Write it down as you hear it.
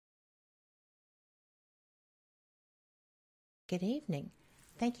Good evening.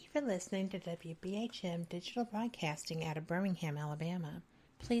 Thank you for listening to WBHM Digital Broadcasting out of Birmingham, Alabama.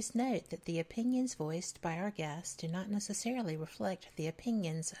 Please note that the opinions voiced by our guests do not necessarily reflect the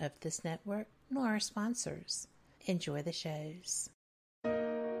opinions of this network nor our sponsors. Enjoy the shows.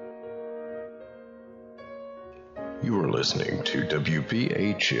 You are listening to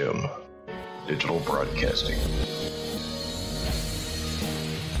WBHM Digital Broadcasting.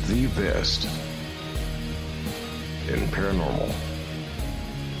 The best in paranormal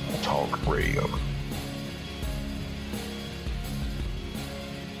talk radio.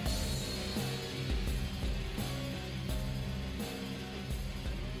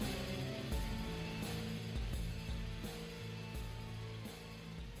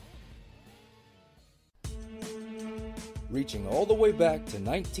 Reaching all the way back to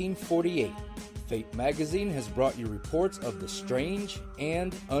 1948, Fate magazine has brought you reports of the strange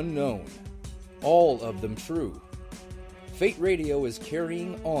and unknown, all of them true. Fate Radio is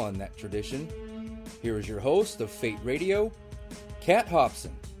carrying on that tradition. Here is your host of Fate Radio, Kat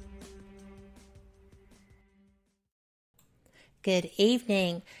Hobson. Good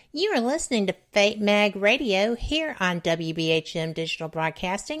evening. You are listening to Fate Mag Radio here on WBHM Digital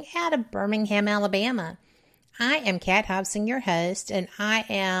Broadcasting out of Birmingham, Alabama. I am Kat Hobson, your host, and I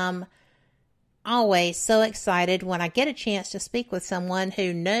am always so excited when I get a chance to speak with someone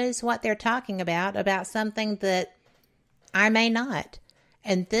who knows what they're talking about something that I may not.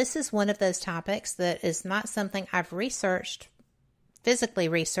 And this is one of those topics that is not something I've physically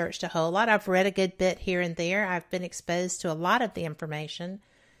researched a whole lot. I've read a good bit here and there. I've been exposed to a lot of the information,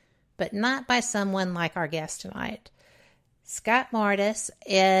 but not by someone like our guest tonight. Scott Mardis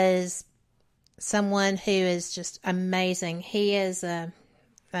is someone who is just amazing. He is a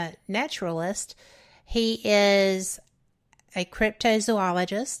naturalist. He is a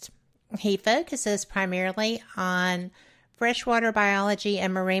cryptozoologist. He focuses primarily on freshwater biology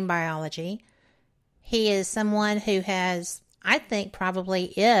and marine biology. He is someone who I think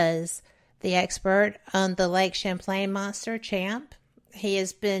probably is the expert on the Lake Champlain monster, Champ. He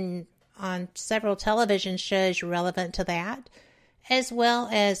has been on several television shows relevant to that, as well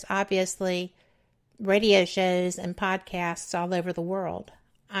as obviously radio shows and podcasts all over the world.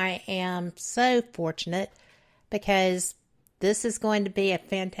 I am so fortunate because this is going to be a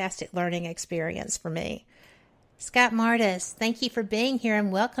fantastic learning experience for me. Scott Mardis, thank you for being here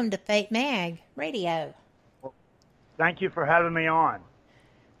and welcome to Fate Mag Radio. Well, thank you for having me on.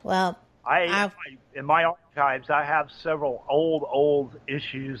 Well, in my archives, I have several old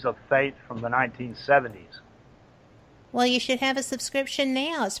issues of Fate from the 1970s. Well, you should have a subscription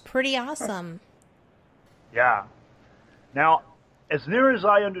now. It's pretty awesome. Yeah. Now, as near as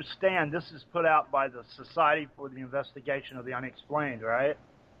I understand, this is put out by the Society for the Investigation of the Unexplained, right?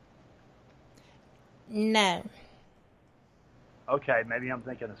 No. Okay, maybe I'm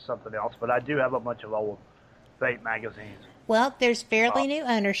thinking of something else, but I do have a bunch of old Fate magazines. Well, there's fairly new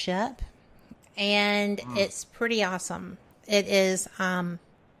ownership, and it's pretty awesome. It is,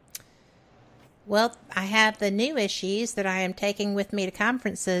 well, I have the new issues that I am taking with me to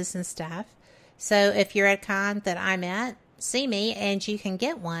conferences and stuff. So if you're at a con that I'm at, see me and you can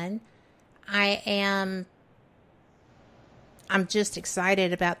get one. I'm just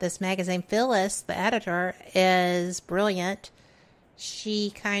excited about this magazine. Phyllis, the editor, is brilliant. She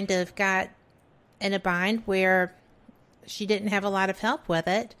kind of got in a bind where she didn't have a lot of help with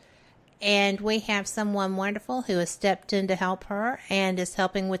it. And we have someone wonderful who has stepped in to help her and is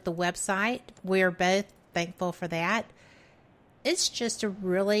helping with the website. We're both thankful for that. It's just a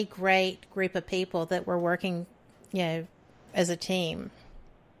really great group of people that we're working, as a team.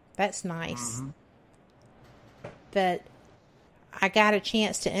 That's nice. Mm-hmm. But I got a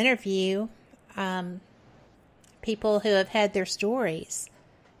chance to interview people who have had their stories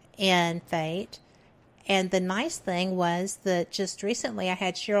in Fate. And the nice thing was that just recently I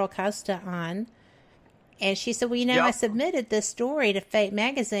had Cheryl Costa on, and she said, well, I submitted this story to Fate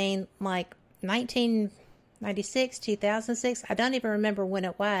magazine like 1996, 2006. I don't even remember when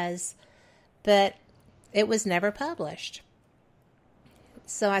it was, but it was never published.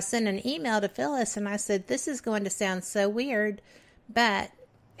 So I sent an email to Phyllis and I said, this is going to sound so weird, but,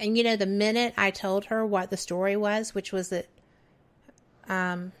 and the minute I told her what the story was, which was that,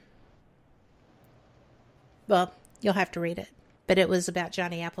 well, you'll have to read it, but it was about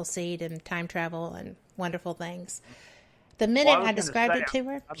Johnny Appleseed and time travel and wonderful things. The minute I described it to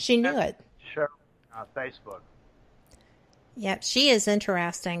her, she knew it. Sure, Facebook. Yep, she is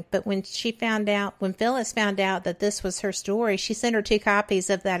interesting. But when Phyllis found out that this was her story, she sent her 2 copies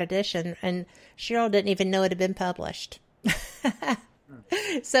of that edition, and Cheryl didn't even know it had been published.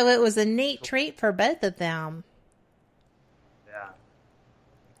 So it was a neat treat for both of them.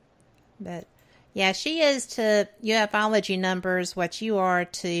 But yeah, she is to ufology numbers what you are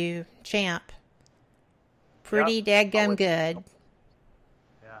to Champ. Pretty dadgum good.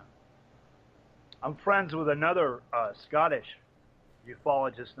 Yeah. I'm friends with another Scottish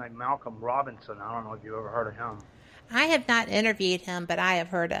ufologist named Malcolm Robinson. I don't know if you ever heard of him. I have not interviewed him, but I have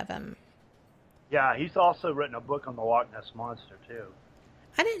heard of him. Yeah, he's also written a book on the Loch Ness Monster, too.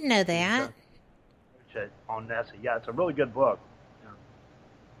 I didn't know that. On Nessie. Yeah, it's a really good book. Yeah.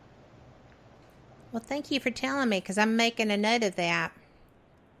 Well, thank you for telling me, because I'm making a note of that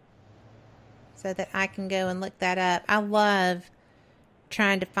so that I can go and look that up. I love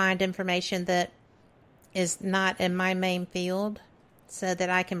trying to find information that is not in my main field so that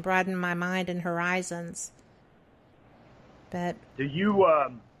I can broaden my mind and horizons. But do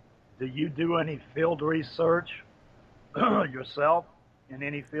you do any field research yourself in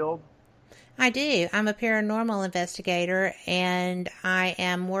any field? I do. I'm a paranormal investigator, and I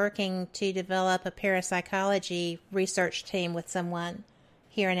am working to develop a parapsychology research team with someone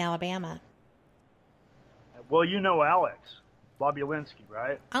here in Alabama. Well, you know Alex Bobulinski,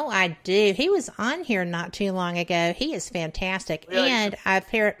 right? Oh, I do. He was on here not too long ago. He is fantastic, Yeah, and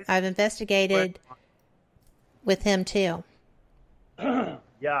I've investigated with him too.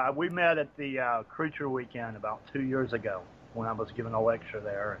 Yeah, we met at the Creature Weekend about 2 years ago when I was giving a lecture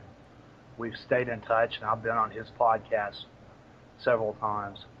there. And we've stayed in touch, and I've been on his podcast several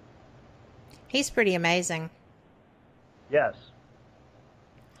times. He's pretty amazing. Yes.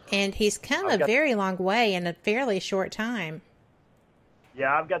 And he's come a very long way in a fairly short time.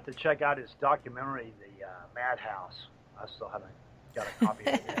 Yeah, I've got to check out his documentary, The Madhouse. I still haven't got a copy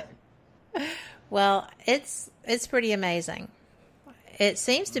of it yet. Well, it's pretty amazing. It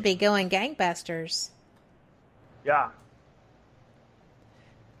seems to be going gangbusters. Yeah.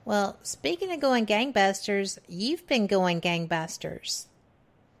 Well, speaking of going gangbusters, you've been going gangbusters.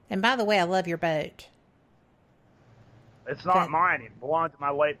 And by the way, I love your boat. It's not mine. It belonged to my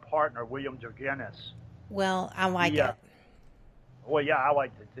late partner, William Durgenis. Well, I like it. Well, yeah, I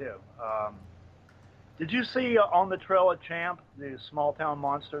liked it too. Did you see On the Trail of Champ, the Small Town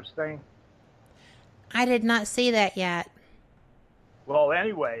Monsters thing? I did not see that yet. Well,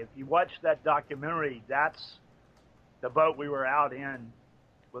 anyway, if you watch that documentary, that's the boat we were out in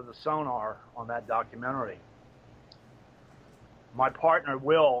with a sonar on that documentary. My partner,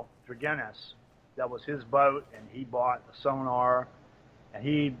 Will Durgenis, that was his boat, and he bought the sonar, and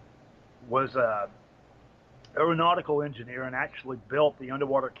he was a aeronautical engineer and actually built the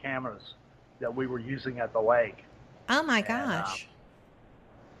underwater cameras that we were using at the lake. Oh my gosh.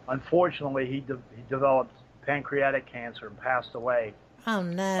 Unfortunately, he developed pancreatic cancer and passed away. Oh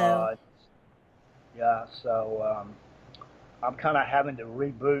no. Yeah, so I'm kind of having to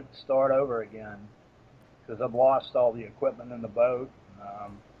reboot, start over again, because I've lost all the equipment in the boat.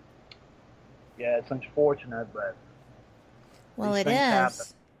 Yeah, it's unfortunate, but well, these it things is. happen.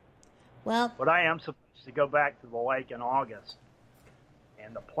 Well, but I am supposed to go back to the lake in August,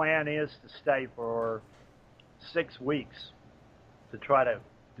 and the plan is to stay for 6 weeks to try to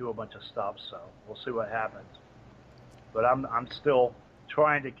do a bunch of stuff. So we'll see what happens. But I'm still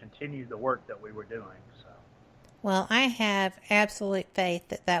trying to continue the work that we were doing. So. Well, I have absolute faith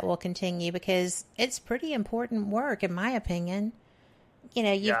that that will continue because it's pretty important work, in my opinion. You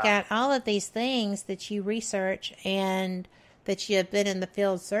know, you've got all of these things that you research and that you have been in the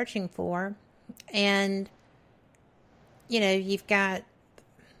field searching for. And, you know, you've got,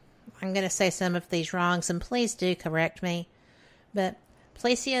 I'm going to say some of these wrongs, and please do correct me, but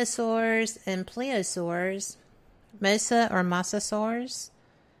plesiosaurs and plesiosaurs, mosa or mosasaurs?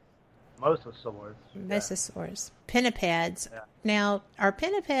 Mosasaurs. Mosasaurs. Pinnipeds. Yeah. Now, are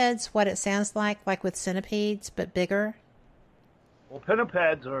pinnipeds what it sounds like with centipedes, but bigger? Well,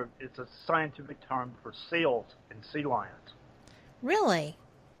 pinnipeds it's a scientific term for seals and sea lions. Really?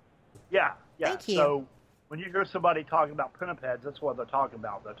 Yeah. Thank you. So when you hear somebody talking about pinnipeds, that's what they're talking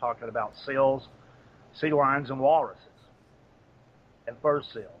about. They're talking about seals, sea lions, and walruses, and fur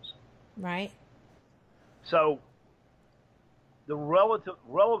seals. Right. So the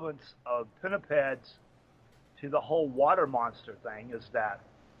relevance of pinnipeds to the whole water monster thing is that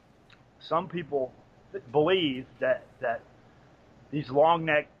some people believe that these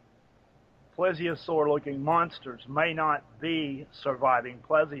long-necked plesiosaur-looking monsters may not be surviving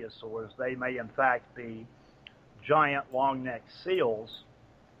plesiosaurs. They may, in fact, be giant long-necked seals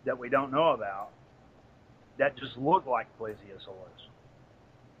that we don't know about that just look like plesiosaurs.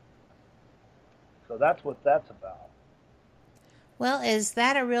 So that's what that's about. Well, is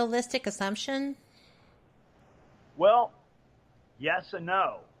that a realistic assumption? Well, yes and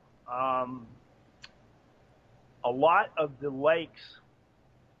no. A lot of the lakes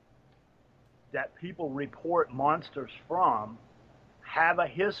that people report monsters from have a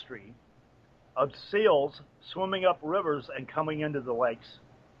history of seals swimming up rivers and coming into the lakes,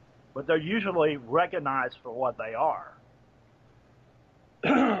 but they're usually recognized for what they are.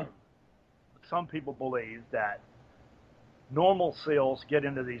 Some people believe that normal seals get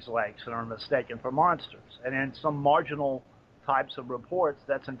into these lakes and are mistaken for monsters, and in some marginal types of reports,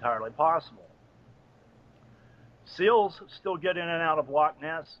 that's entirely possible. Seals still get in and out of Loch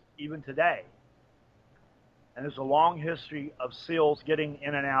Ness even today. And there's a long history of seals getting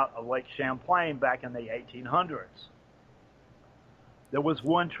in and out of Lake Champlain back in the 1800s. There was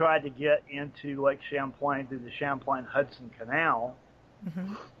one tried to get into Lake Champlain through the Champlain-Hudson Canal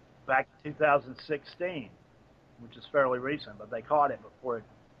back in 2016, which is fairly recent, but they caught it before it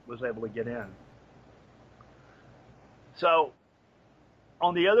was able to get in. So,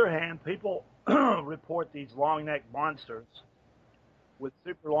 on the other hand, people report these long-necked monsters with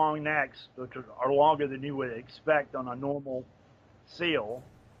super long necks, which are longer than you would expect on a normal seal.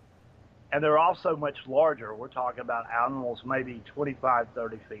 And they're also much larger. We're talking about animals maybe 25,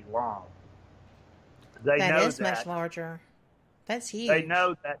 30 feet long. That is much larger. That's huge. They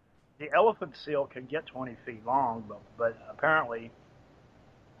know that the elephant seal can get 20 feet long, but apparently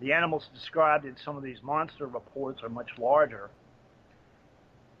the animals described in some of these monster reports are much larger.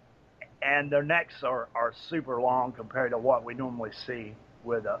 And their necks are super long compared to what we normally see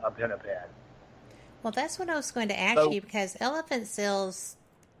with a pinniped. Well, that's what I was going to ask you, because elephant seals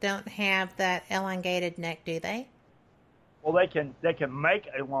don't have that elongated neck, do they? Well, they can make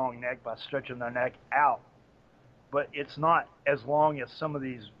a long neck by stretching their neck out, but it's not as long as some of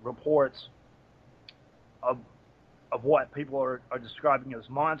these reports of what people are describing as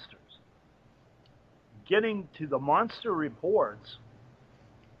monsters. Getting to the monster reports,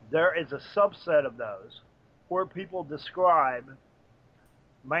 there is a subset of those where people describe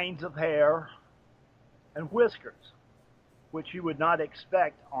manes of hair and whiskers, which you would not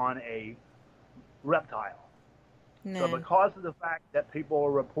expect on a reptile. No. So because of the fact that people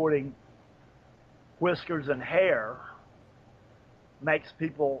are reporting whiskers and hair, makes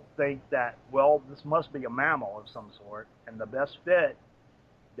people think that, well, this must be a mammal of some sort, and the best fit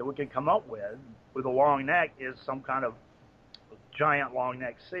that we can come up with a long neck is some kind of giant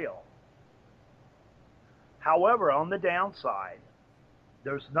long-necked seal. However, on the downside,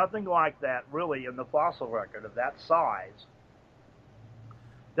 there's nothing like that really in the fossil record of that size.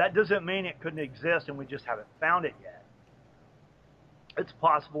 That doesn't mean it couldn't exist and we just haven't found it yet. It's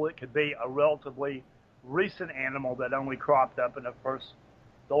possible it could be a relatively recent animal that only cropped up in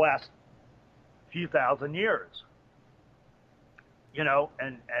the last few thousand years. You know,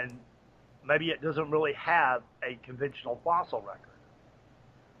 and maybe it doesn't really have a conventional fossil record.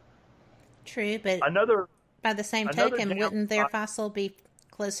 True, but by the same token, wouldn't their fossil be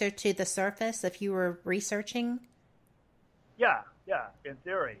closer to the surface if you were researching? Yeah, in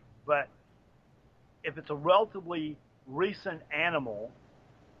theory. But if it's a relatively recent animal,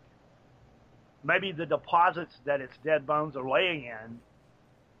 maybe the deposits that its dead bones are laying in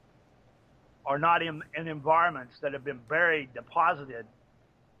are not in environments that have been buried, deposited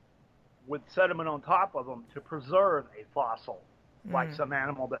with sediment on top of them to preserve a fossil, like some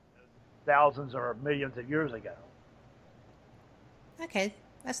animal that thousands or millions of years ago. Okay,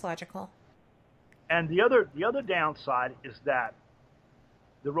 that's logical. And the other downside is that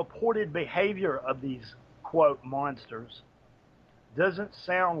the reported behavior of these, quote, monsters doesn't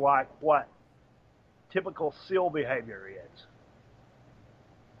sound like what typical seal behavior is.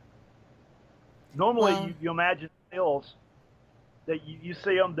 Normally, you imagine seals that you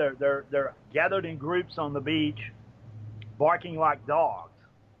see them, they're gathered in groups on the beach, barking like dogs.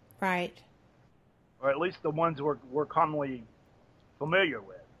 Right. Or at least the ones we're commonly familiar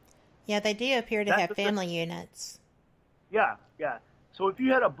with. Yeah, they do appear to have family units. Yeah. So if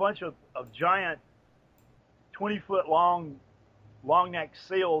you had a bunch of giant 20-foot long necked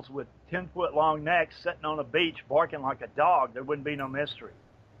seals with 10-foot long necks sitting on a beach barking like a dog, there wouldn't be no mystery.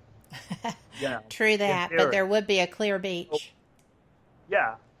 Yeah. True that, but there would be a clear beach.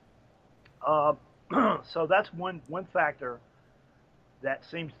 Yeah. So that's one factor that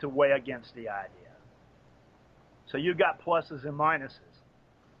seems to weigh against the idea. So you've got pluses and minuses.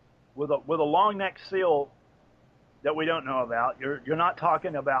 With a long necked seal that we don't know about, you're not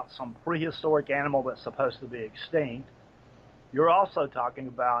talking about some prehistoric animal that's supposed to be extinct. You're also talking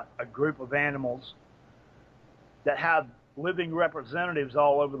about a group of animals that have living representatives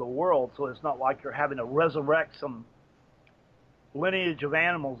all over the world, so it's not like you're having to resurrect some lineage of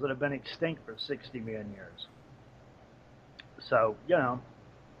animals that have been extinct for 60 million years. So, you know.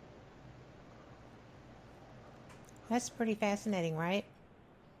 That's pretty fascinating, right?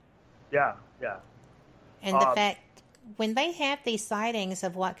 Yeah, yeah. And the fact, when they have these sightings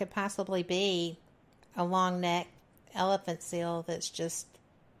of what could possibly be a long-necked elephant seal that's just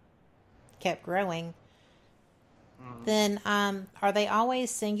kept growing, then are they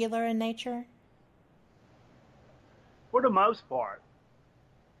always singular in nature? For the most part.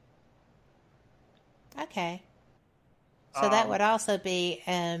 Okay. So that would also be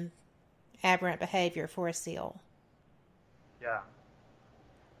aberrant behavior for a seal. Yeah.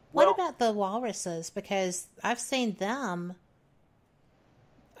 What about the walruses? Because I've seen them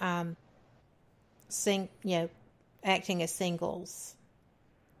acting as singles.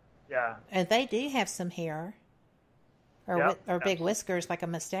 Yeah. And they do have some hair or Yep, big absolutely. whiskers like a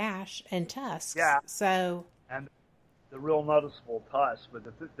mustache and tusks. Yeah. So, And the real noticeable tusk. But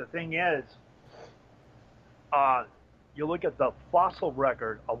the thing is, you look at the fossil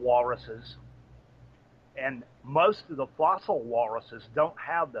record of walruses, and most of the fossil walruses don't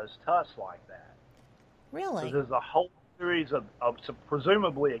have those tusks like that. really? So there's a whole series of some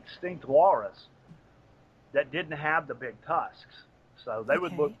presumably extinct walrus that didn't have the big tusks. So they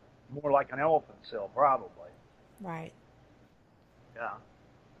would Okay. look more like an elephant seal, probably. Right. Yeah.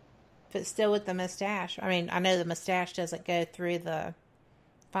 But still with the mustache. I mean, I know the mustache doesn't go through the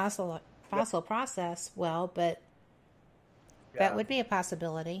fossil process well, but that would be a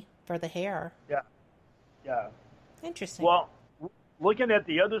possibility for the hair. Yeah. Yeah. Interesting. Well, looking at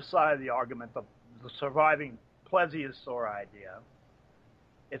the other side of the argument, the surviving plesiosaur idea,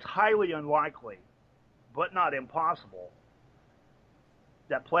 it's highly unlikely, but not impossible,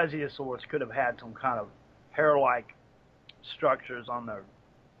 that plesiosaurs could have had some kind of hair-like structures on the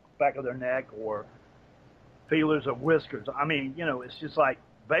back of their neck or feelers or whiskers. I mean, it's just like,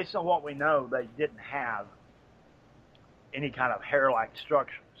 based on what we know, they didn't have any kind of hair-like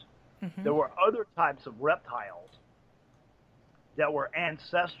structures. Mm-hmm. There were other types of reptiles that were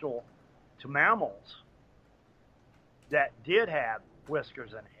ancestral to mammals that did have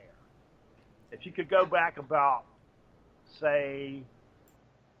whiskers and hair. If you could go back about, say,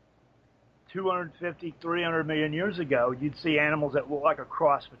 250, 300 million years ago, you'd see animals that look like a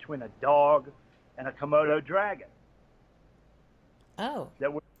cross between a dog and a Komodo dragon. Oh.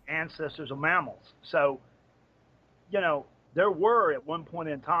 That were ancestors of mammals. So, there were, at one point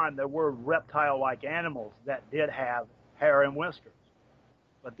in time, there were reptile-like animals that did have hair and whiskers.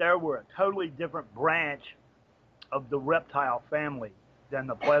 But there were a totally different branch of the reptile family than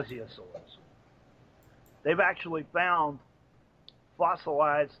the plesiosaurs. They've actually found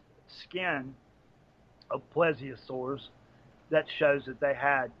fossilized skin of plesiosaurs that shows that they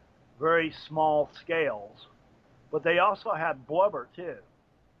had very small scales, but they also had blubber too.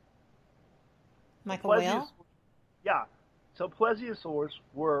 Like a whale? Yeah. So plesiosaurs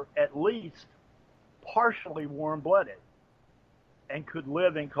were at least partially warm-blooded and could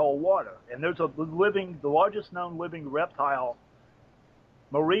live in cold water. And there's the largest known living reptile,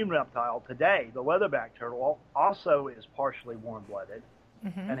 marine reptile today, the leatherback turtle, also is partially warm-blooded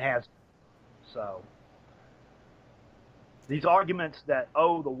and has. So these arguments that,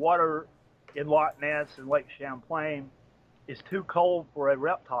 the water in Loch Ness and Lake Champlain is too cold for a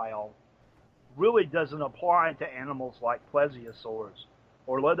reptile really doesn't apply to animals like plesiosaurs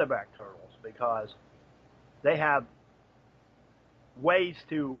or leatherback turtles, because they have ways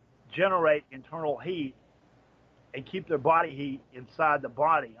to generate internal heat and keep their body heat inside the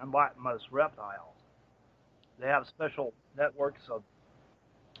body, unlike most reptiles. They have special networks of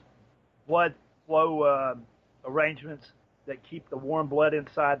blood flow arrangements that keep the warm blood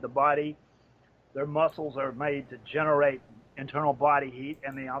inside the body. Their muscles are made to generate internal body heat,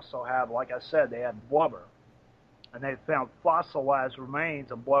 and they also have, like I said, they have blubber. And they've found fossilized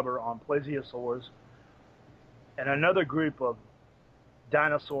remains of blubber on plesiosaurs and another group of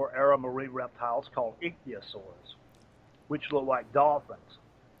dinosaur-era marine reptiles called ichthyosaurs, which look like dolphins.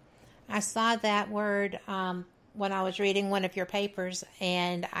 I saw that word when I was reading one of your papers,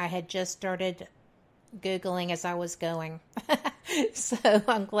 and I had just started Googling as I was going. So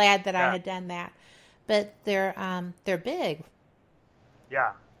I'm glad that I had done that. But they're big.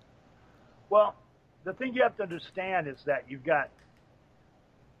 Yeah. Well, the thing you have to understand is that you've got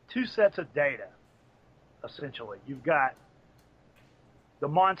two sets of data, essentially. You've got the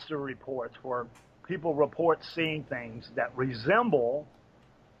monster reports, where people report seeing things that resemble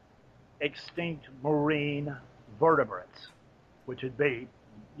extinct marine vertebrates, which would be,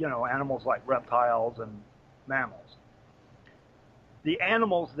 animals like reptiles and mammals. The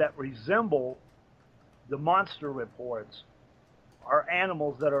animals that resemble the monster reports are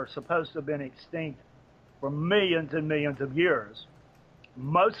animals that are supposed to have been extinct for millions and millions of years.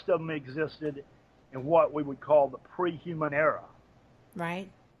 Most of them existed in what we would call the pre-human era. Right.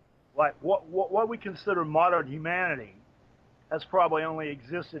 like what we consider modern humanity has probably only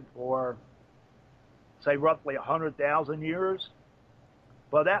existed for, say, roughly 100,000 years.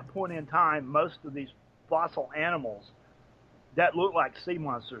 By that point in time, most of these fossil animals that look like sea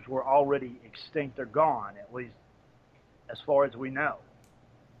monsters were already extinct or gone, at least as far as we know.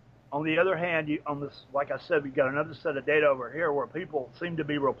 On the other hand, like I said, we've got another set of data over here where people seem to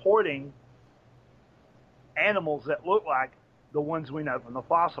be reporting animals that look like the ones we know from the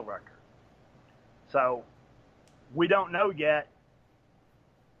fossil record. So we don't know yet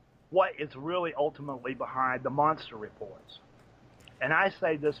what is really ultimately behind the monster reports. And I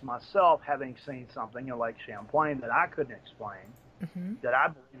say this myself, having seen something in Lake Champlain that I couldn't explain, that I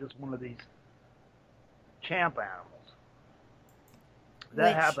believe is one of these champ animals.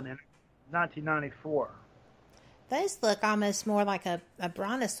 That happened in 1994. Those look almost more like a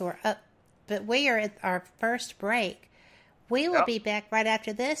brontosaur. But we are at our first break. We will be back right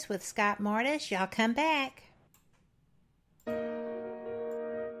after this with Scott Mardis. Y'all come back.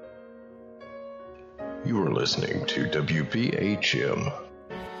 You are listening to WBHM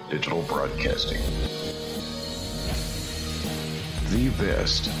Digital Broadcasting. The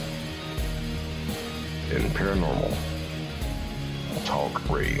best in paranormal talk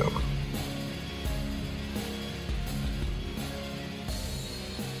radio.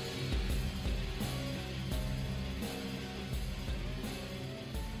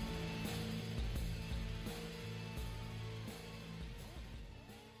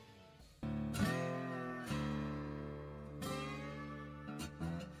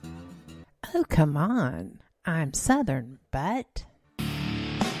 Oh, come on. I'm Southern, but...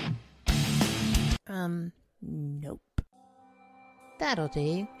 Nope. That'll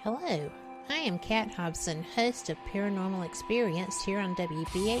do. Hello. I am Kat Hobson, host of Paranormal Experience here on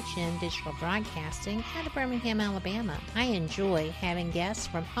WBHM Digital Broadcasting out of Birmingham, Alabama. I enjoy having guests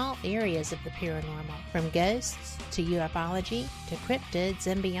from all areas of the paranormal, from ghosts to ufology to cryptids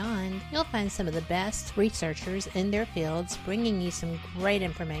and beyond. You'll find some of the best researchers in their fields bringing you some great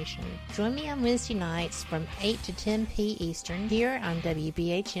information. Join me on Wednesday nights from 8 to 10 p. Eastern here on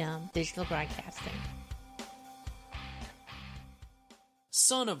WBHM Digital Broadcasting.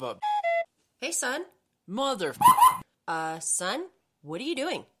 Son of a... Hey, son. Mother... Son? What are you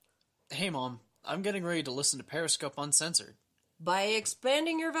doing? Hey, Mom. I'm getting ready to listen to Periscope Uncensored. By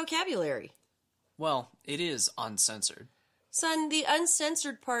expanding your vocabulary. Well, it is uncensored. Son, the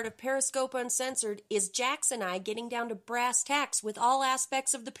uncensored part of Periscope Uncensored is Jax and I getting down to brass tacks with all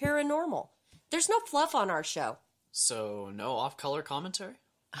aspects of the paranormal. There's no fluff on our show. So, no off-color commentary?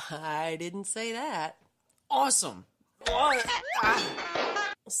 I didn't say that. Awesome!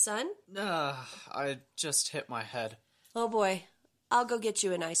 Son? I just hit my head. Oh boy. I'll go get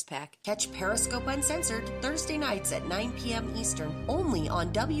you an ice pack. Catch Periscope Uncensored Thursday nights at 9 p.m. Eastern, only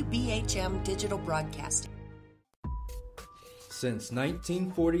on WBHM Digital Broadcasting. Since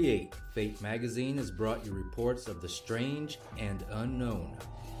 1948, Fate magazine has brought you reports of the strange and unknown,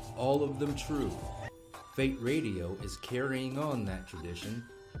 all of them true. Fate Radio is carrying on that tradition,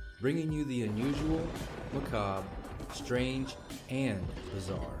 bringing you the unusual, macabre, strange, and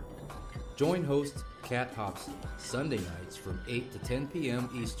bizarre. Join host Kat Hobson Sunday nights from 8 to 10 p.m.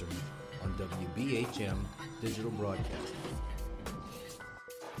 Eastern on WBHM Digital Broadcasting.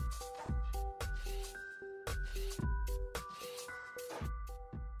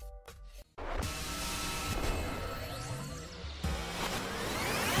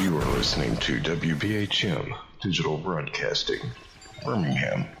 You are listening to WBHM Digital Broadcasting,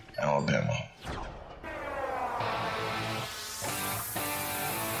 Birmingham, Alabama.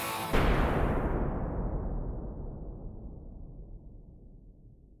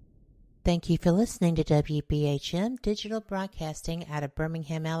 Thank you for listening to WBHM Digital Broadcasting out of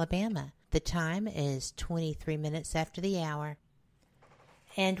Birmingham, Alabama. The time is 23 minutes after the hour.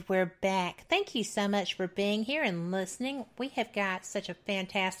 And we're back. Thank you so much for being here and listening. We have got such a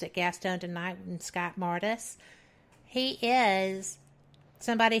fantastic guest on tonight, Scott Mardis. He is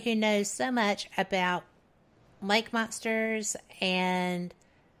somebody who knows so much about lake monsters and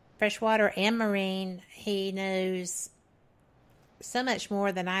freshwater and marine. He knows so much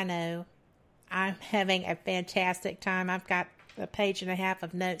more than I know. I'm having a fantastic time. I've got a page and a half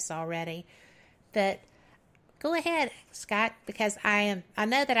of notes already. But go ahead, Scott, because I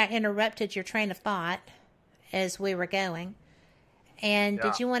know that I interrupted your train of thought as we were going. And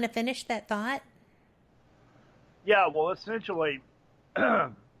did you want to finish that thought? Yeah, well, essentially,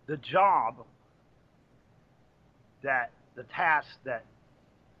 the job the task that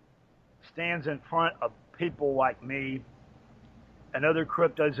stands in front of people like me and other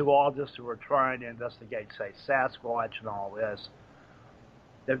cryptozoologists who are trying to investigate, say, Sasquatch and all this,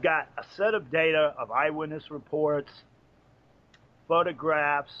 They've got a set of data of eyewitness reports,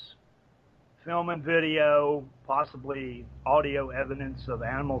 photographs, film and video, possibly audio evidence of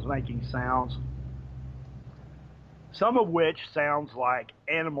animals making sounds, some of which sounds like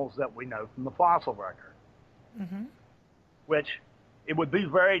animals that we know from the fossil record. Mm-hmm. Which it would be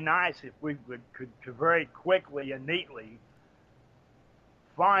very nice if we could very quickly and neatly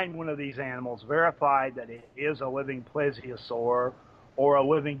find one of these animals, verify that it is a living plesiosaur or a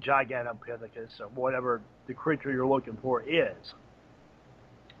living gigantopithecus or whatever the creature you're looking for is.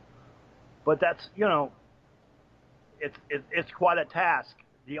 But that's, it's quite a task.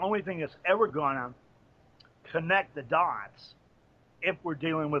 The only thing that's ever going to connect the dots, if we're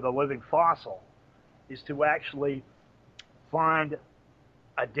dealing with a living fossil, is to actually find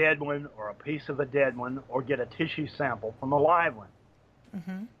a dead one or a piece of a dead one or get a tissue sample from a live one.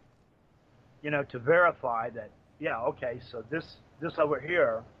 Mm-hmm. To verify that, okay, so this over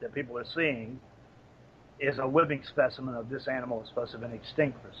here that people are seeing is a living specimen of this animal that's supposed to have been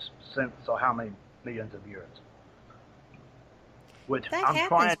extinct for so how many millions of years. Which that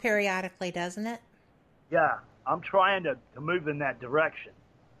happens periodically, doesn't it? Yeah, I'm trying to move in that direction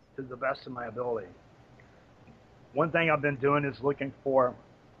to the best of my ability. One thing I've been doing is looking for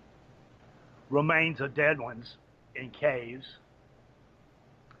remains of dead ones in caves.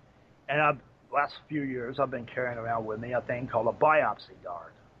 And last few years, I've been carrying around with me a thing called a biopsy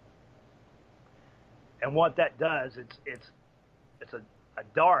dart. And what that does, it's a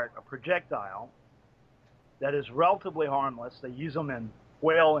dart, a projectile, that is relatively harmless. They use them in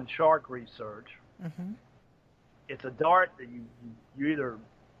whale and shark research. Mm-hmm. It's a dart that you either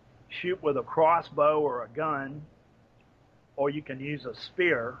shoot with a crossbow or a gun, or you can use a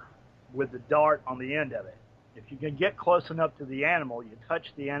spear with the dart on the end of it. If you can get close enough to the animal, you touch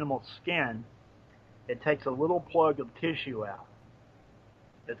the animal's skin, it takes a little plug of tissue out.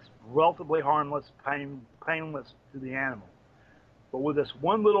 It's relatively harmless, painless to the animal. But with this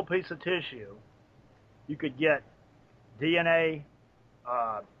one little piece of tissue, you could get DNA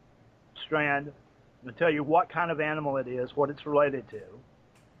strand to tell you what kind of animal it is, what it's related to,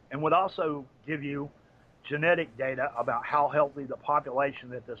 and would also give you genetic data about how healthy the population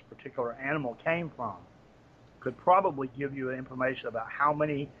that this particular animal came from. Could probably give you information about how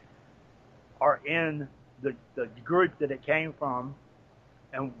many are in the group that it came from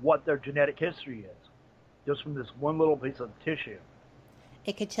and what their genetic history is, just from this one little piece of tissue.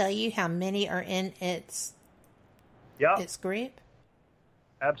 It could tell you how many are in its group?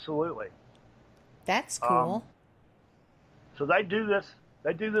 Absolutely. That's cool. So they do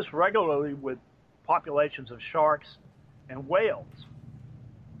this regularly with populations of sharks and whales.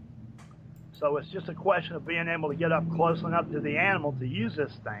 So it's just a question of being able to get up close enough to the animal to use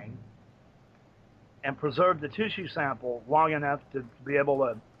this thing and preserve the tissue sample long enough to be able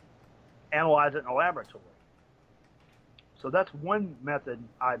to analyze it in a laboratory. So that's one method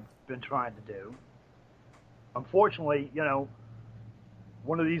I've been trying to do. Unfortunately,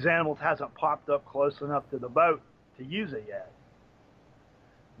 one of these animals hasn't popped up close enough to the boat to use it yet.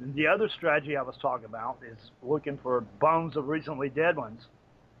 And the other strategy I was talking about is looking for bones of recently dead ones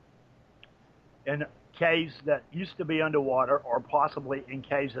in caves that used to be underwater or possibly in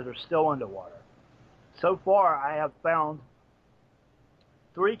caves that are still underwater. So far, I have found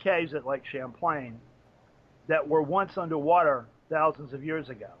 3 caves at Lake Champlain that were once underwater thousands of years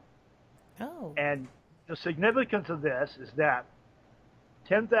ago. Oh. And the significance of this is that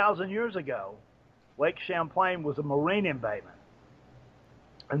 10,000 years ago, Lake Champlain was a marine embayment,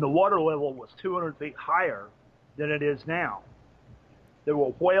 and the water level was 200 feet higher than it is now. There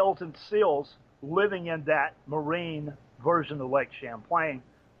were whales and seals living in that marine version of Lake Champlain,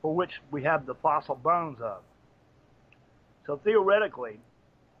 for which we have the fossil bones of. So theoretically,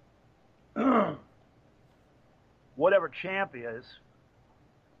 whatever Champ is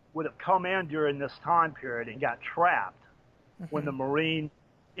would have come in during this time period and got trapped when the marine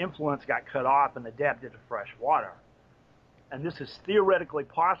influence got cut off and adapted to fresh water. And this is theoretically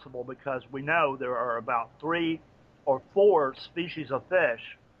possible because we know there are about 3 or 4 species of fish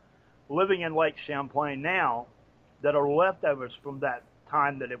living in Lake Champlain now that are leftovers from that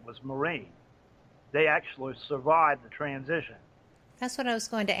time that it was marine. They actually survived the transition. That's what I was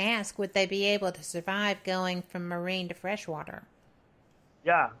going to ask. Would they be able to survive going from marine to freshwater?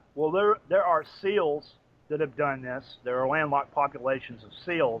 Yeah, well, there are seals that have done this. There are landlocked populations of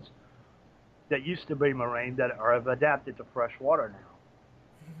seals that used to be marine that have adapted to fresh water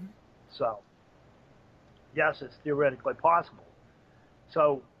now. Mm-hmm. So, yes, it's theoretically possible.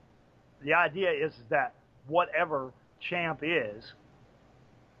 So, the idea is that whatever Champ is,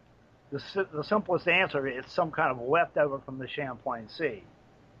 the simplest answer is some kind of leftover from the Champlain Sea.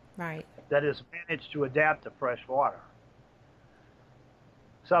 Right. that has managed to adapt to fresh water.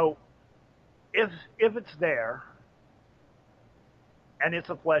 So if it's there and it's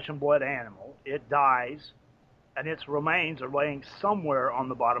a flesh and blood animal, it dies and its remains are laying somewhere on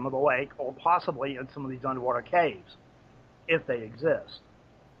the bottom of the lake or possibly in some of these underwater caves, if they exist.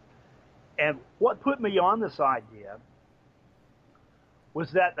 And what put me on this idea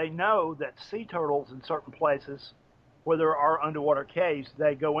was that they know that sea turtles in certain places where there are underwater caves,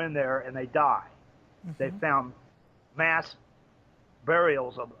 they go in there and they die. Mm-hmm. They found mass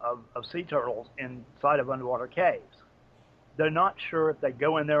burials of sea turtles inside of underwater caves. They're not sure if they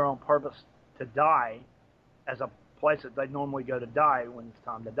go in there on purpose to die as a place that they normally go to die when it's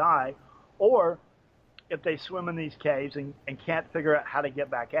time to die, or if they swim in these caves and can't figure out how to get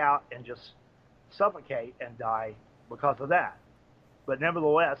back out and just suffocate and die because of that. But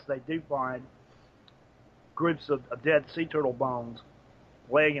nevertheless, they do find groups of dead sea turtle bones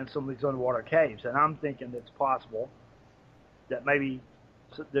laying in some of these underwater caves. And I'm thinking it's possible that maybe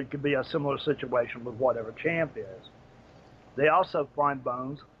there could be a similar situation with whatever Champ is. They also find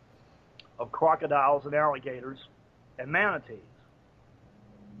bones of crocodiles and alligators and manatees.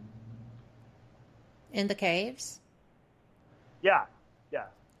 In the caves? Yeah.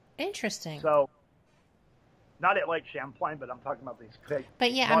 Interesting. So, not at Lake Champlain, but I'm talking about these caves.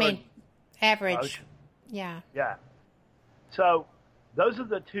 But yeah, I mean, average. Ocean. Yeah. So, those are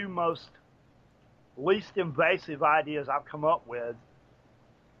the two least invasive ideas I've come up with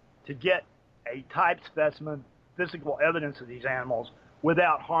to get a type specimen, physical evidence of these animals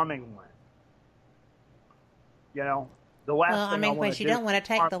without harming one. You know, the last well, thing I mean, you don't want to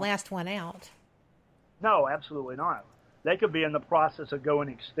take the last one out. No, absolutely not. They could be in the process of going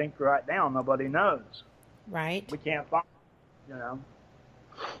extinct right now. Nobody knows. Right. We can't find them, you know.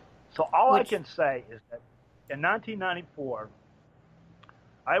 So all I can say is that in 1994,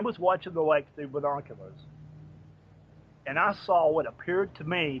 I was watching the lake through binoculars, and I saw what appeared to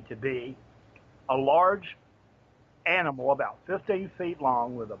me to be a large animal about 15 feet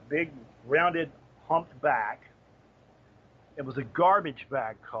long with a big rounded humped back. It was a garbage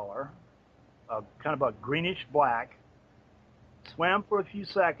bag color, kind of a greenish black, swam for a few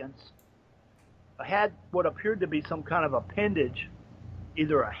seconds, had what appeared to be some kind of appendage,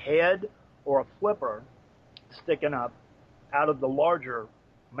 either a head or a flipper sticking up out of the larger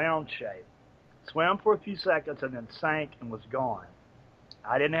mound shape. Swam for a few seconds and then sank and was gone.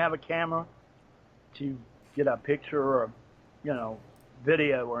 I didn't have a camera to get a picture or,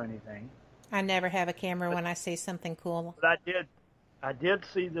 video or anything. I never have a camera when I see something cool. But I did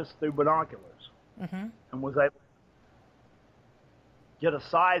see this through binoculars, mm-hmm. and was able to get a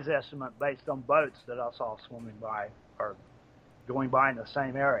size estimate based on boats that I saw swimming by or going by in the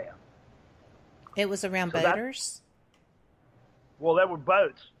same area. It was around boaters? Well, there were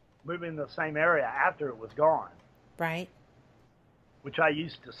boats moving in the same area after it was gone. Right. Which I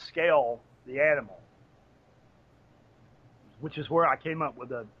used to scale the animal, which is where I came up with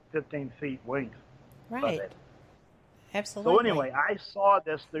the 15 feet length of it. Absolutely. So anyway, I saw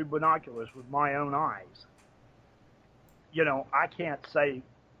this through binoculars with my own eyes. I can't say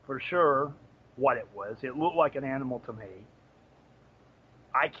for sure what it was. It looked like an animal to me.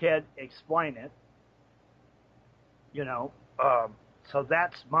 I can't explain it. So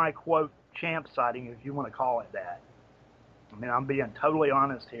that's my quote Champ sighting, if you want to call it that. I mean, I'm being totally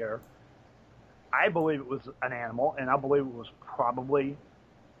honest here. I believe it was an animal, and I believe it was probably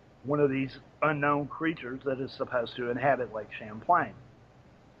one of these unknown creatures that is supposed to inhabit Lake Champlain.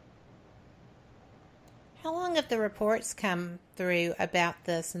 How long have the reports come through about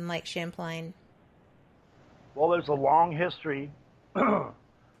this in Lake Champlain? Well, there's a long history.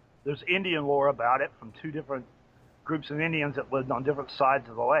 There's Indian lore about it from two different groups of Indians that lived on different sides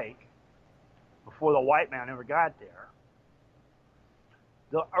of the lake before the white man ever got there.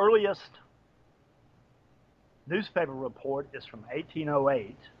 The earliest newspaper report is from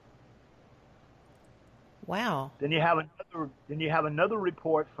 1808. Wow. Then you have another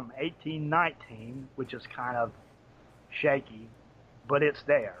report from 1819, which is kind of shaky, but it's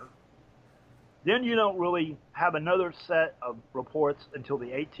there. Then you don't really have another set of reports until the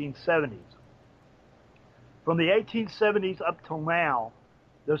 1870s. From the 1870s up till now,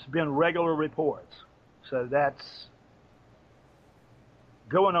 there's been regular reports. So that's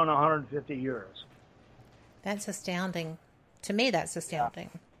going on 150 years. That's astounding. To me, that's astounding.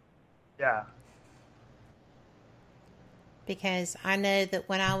 Yeah. Because I know that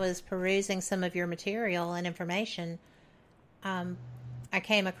when I was perusing some of your material and information, I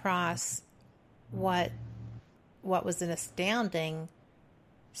came across what was an astounding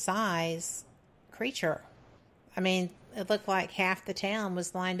size creature. I mean, it looked like half the town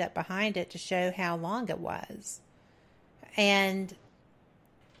was lined up behind it to show how long it was. And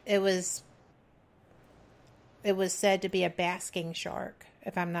it was said to be a basking shark,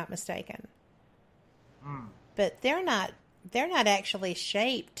 if I'm not mistaken. But they're not actually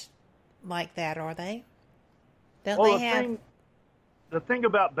shaped like that, are they? Don't they have... The thing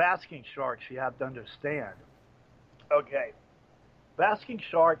about basking sharks you have to understand. Okay, basking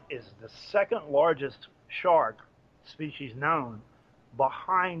shark is the second largest shark species known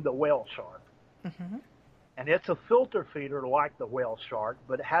behind the whale shark. Mm-hmm. And it's a filter feeder like the whale shark,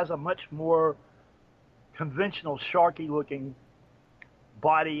 but it has a much more conventional sharky-looking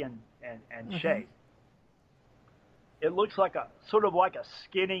body and shape. It looks like sort of like a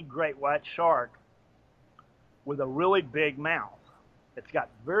skinny great white shark with a really big mouth. It's got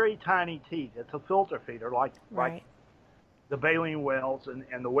very tiny teeth. It's a filter feeder like the baleen whales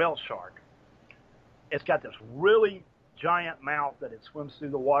and the whale shark. It's got this really giant mouth that it swims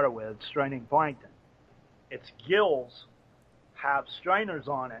through the water with, straining plankton. Its gills have strainers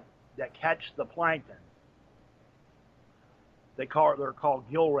on it that catch the plankton. They're called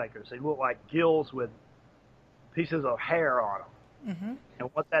gill rakers. They look like gills with pieces of hair on them. Mm-hmm. And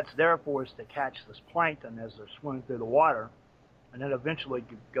what that's there for is to catch this plankton as they're swimming through the water, and then eventually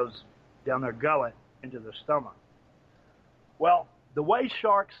goes down their gullet into their stomach. Well, the way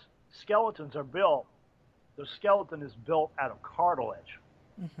sharks' skeletons are built, their skeleton is built out of cartilage,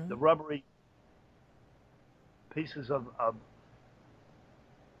 the rubbery pieces of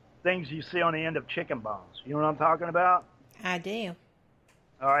things you see on the end of chicken bones. You know what I'm talking about? I do.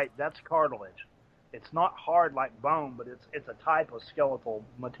 All right, that's cartilage. It's not hard like bone, but it's a type of skeletal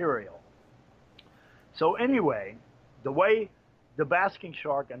material. So anyway, the way the basking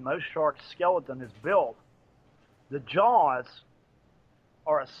shark and most sharks' skeleton is built, the jaws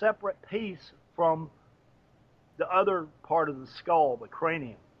are a separate piece from the other part of the skull, the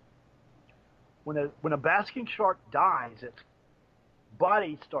cranium. When a basking shark dies, its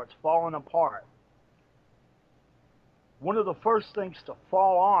body starts falling apart. One of the first things to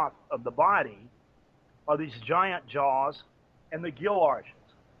fall off of the body are these giant jaws and the gill arches.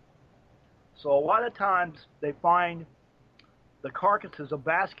 So a lot of times they find the carcasses of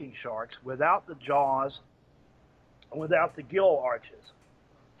basking sharks without the jaws and without the gill arches.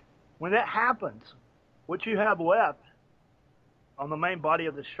 When that happens, what you have left on the main body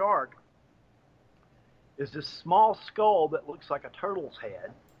of the shark is this small skull that looks like a turtle's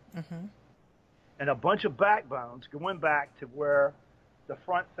head, and a bunch of backbones going back to where the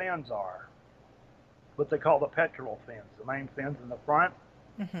front fins are, what they call the pectoral fins, the main fins in the front.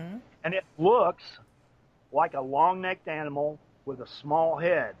 And it looks like a long-necked animal with a small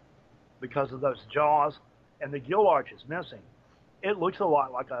head because of those jaws and the gill arches missing. It looks a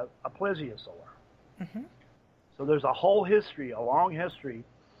lot like a plesiosaur. So there's a whole history, a long history,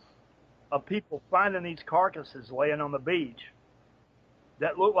 of people finding these carcasses laying on the beach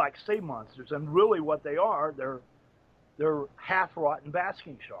that look like sea monsters, and really what they are, they're half-rotten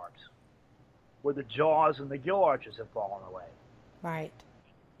basking sharks, where the jaws and the gill arches have fallen away. Right.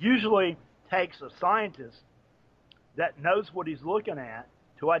 Usually takes a scientist that knows what he's looking at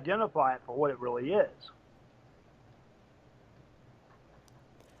to identify it for what it really is.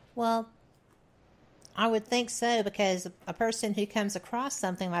 Well, I would think so, because a person who comes across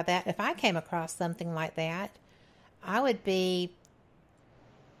something like that, if I came across something like that, I would be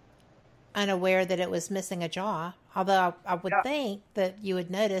unaware that it was missing a jaw. Although I would think that you would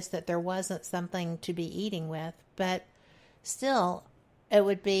notice that there wasn't something to be eating with. But still, it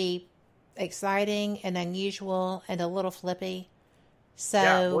would be exciting and unusual and a little flippy. So,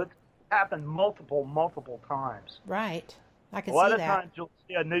 well, it's happened multiple times. Right. I can see that. A lot of times you'll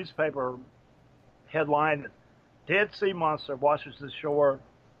see a newspaper headline, "Dead sea monster washes the shore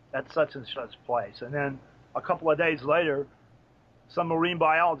at such and such place." And then a couple of days later, some marine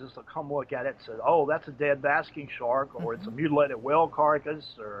biologist will come look at it and say, "Oh, that's a dead basking shark," or "It's a mutilated whale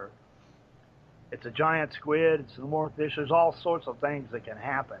carcass," or "It's a giant squid, it's a more fish." There's all sorts of things that can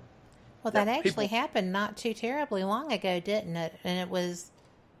happen. Well, that actually happened not too terribly long ago, didn't it? And it was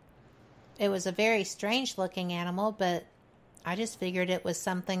a very strange looking animal, but I just figured it was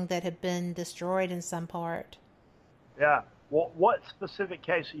something that had been destroyed in some part. Yeah. Well, what specific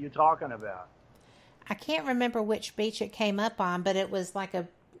case are you talking about? I can't remember which beach it came up on, but it was like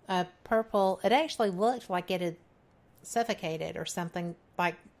a purple. It actually looked like it had suffocated or something,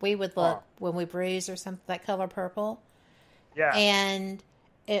 like we would look when we bruise or something, that color purple. Yeah. And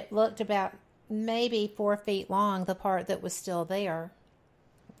it looked about maybe 4 feet long, the part that was still there.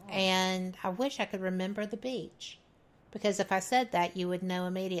 And I wish I could remember the beach, because if I said that, you would know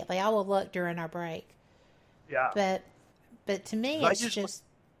immediately. I will look during our break. Yeah. But to me, I it's usually- just.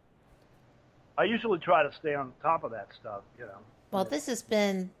 I usually try to stay on top of that stuff, Well,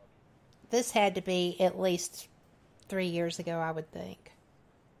 this had to be at least 3 years ago, I would think.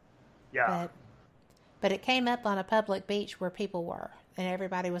 Yeah. But it came up on a public beach where people were, and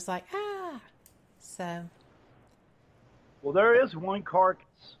everybody was like, ah. So. Well, there is one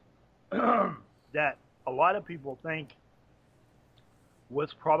carcass that a lot of people think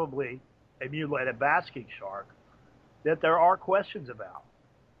was probably a mutilated basking shark that there are questions about.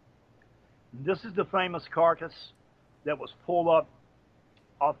 This is the famous carcass that was pulled up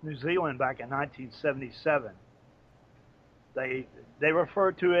off New Zealand back in 1977. They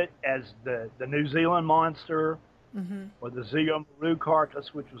refer to it as the New Zealand monster, or the Zeo Maru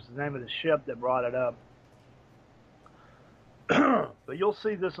carcass, which was the name of the ship that brought it up. But you'll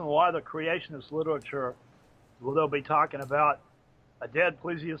see this in a lot of the creationist literature, where they'll be talking about a dead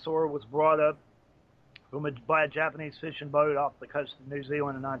plesiosaur was brought up by a Japanese fishing boat off the coast of New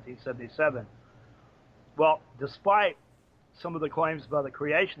Zealand in 1977. Well, despite some of the claims by the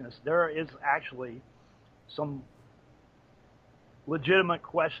creationists, there is actually some legitimate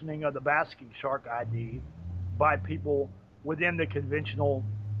questioning of the basking shark ID by people within the conventional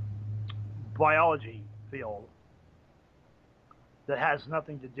biology field that has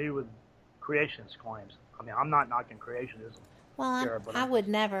nothing to do with creationist claims. I mean, I'm not knocking creationism. Well, I would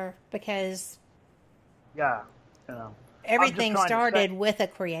never, because yeah, everything started with a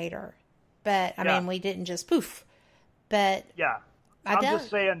creator. But, I mean, we didn't just poof. But yeah, I'm just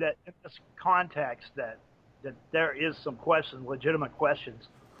saying that in this context that there is some questions, legitimate questions,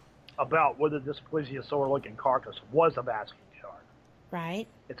 about whether this plesiosaur-looking carcass was a basking shark. Right.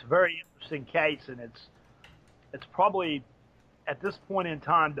 It's a very interesting case, and it's probably, at this point in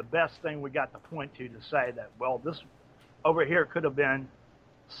time, the best thing we got to point to say that, well, this over here could have been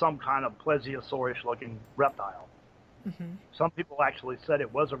some kind of plesiosaurish-looking reptile. Some people actually said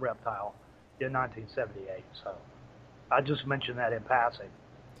it was a reptile in 1978, so I just mentioned that in passing.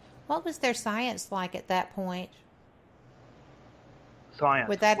 What was their science like at that point? Science.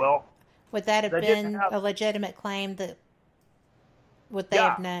 Would that have been a legitimate claim that would they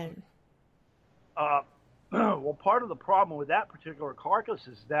have known? Well, part of the problem with that particular carcass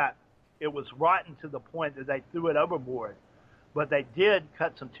is that it was rotten to the point that they threw it overboard. But they did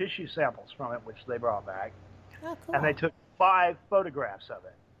cut some tissue samples from it, which they brought back. Oh, cool. And they took 5 photographs of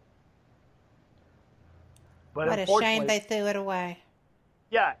it. But what a shame they threw it away.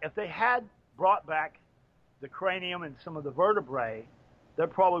 Yeah, if they had brought back the cranium and some of the vertebrae, there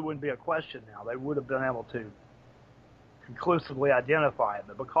probably wouldn't be a question now. They would have been able to conclusively identify it.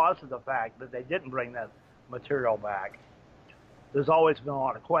 But because of the fact that they didn't bring that material back, there's always been a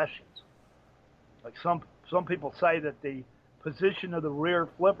lot of questions. Like some people say that the position of the rear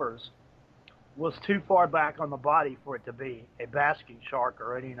flippers was too far back on the body for it to be a basking shark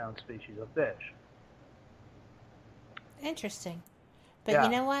or any known species of fish. Interesting. But you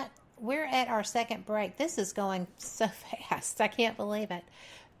know what? We're at our second break. This is going so fast. I can't believe it.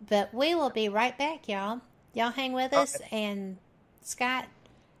 But we will be right back, y'all. Y'all hang with us. And Scott,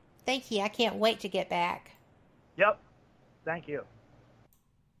 thank you. I can't wait to get back. Yep. Thank you.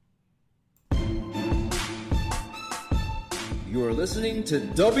 You are listening to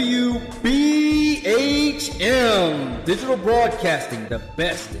WBHM Digital Broadcasting, the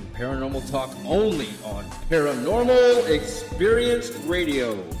best in paranormal talk, only on Paranormal Experience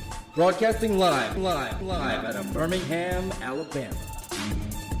Radio. Broadcasting live out of Birmingham, Alabama.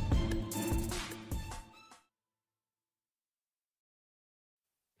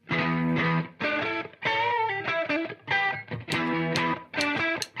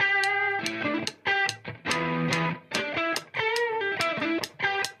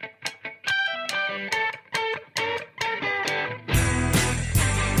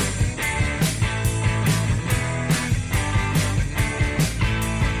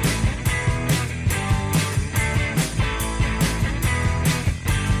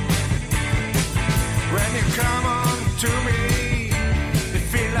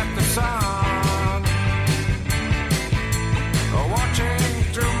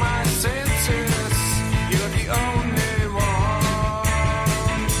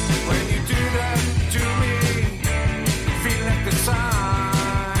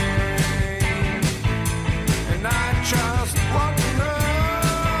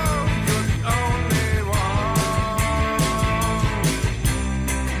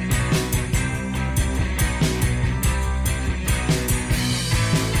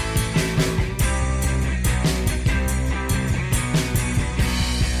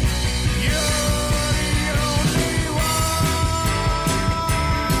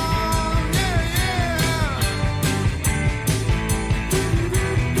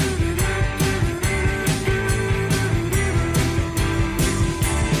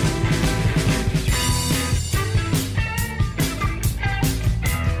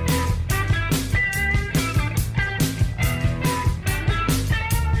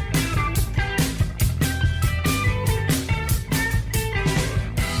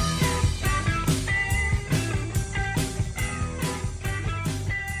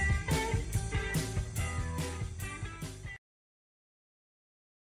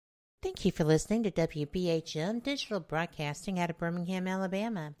 Thank you for listening to WBHM Digital Broadcasting out of Birmingham,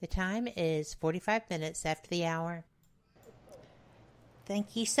 Alabama. The time is 45 minutes after the hour.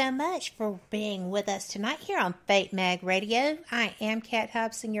 Thank you so much for being with us tonight here on Fate Mag Radio. I am Kat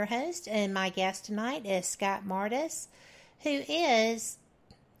Hobson, your host, and my guest tonight is Scott Mardis, who is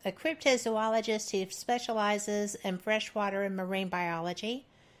a cryptozoologist who specializes in freshwater and marine biology.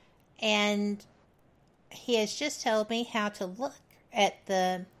 And he has just told me how to look at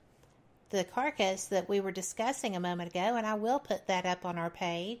the carcass that we were discussing a moment ago, and I will put that up on our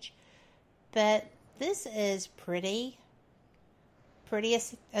page. But this is pretty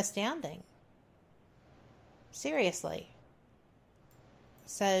astounding. Seriously.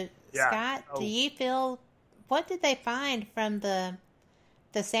 So, yeah. Scott, do you feel, what did they find from the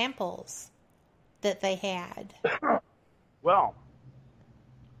samples that they had? Well,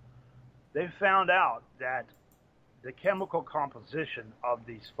 they found out that the chemical composition of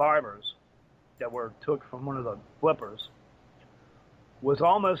these fibers that were took from one of the flippers was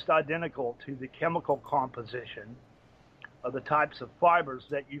almost identical to the chemical composition of the types of fibers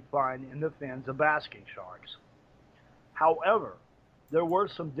that you find in the fins of basking sharks. However, there were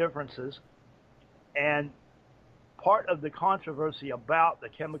some differences, and part of the controversy about the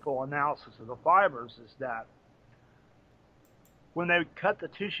chemical analysis of the fibers is that when they cut the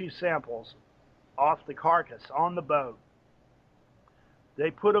tissue samples off the carcass on the boat, they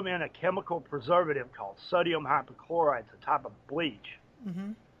put them in a chemical preservative called sodium hypochlorite, a type of bleach,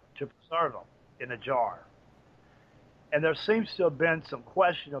 to preserve them in a jar. And there seems to have been some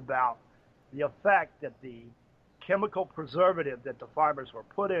question about the effect that the chemical preservative that the fibers were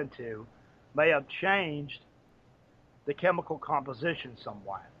put into may have changed the chemical composition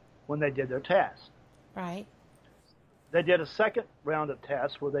somewhat when they did their test. Right. They did a second round of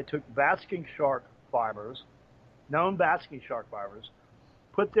tests where they took basking shark fibers, known basking shark fibers,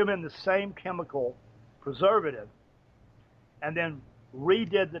 put them in the same chemical preservative, and then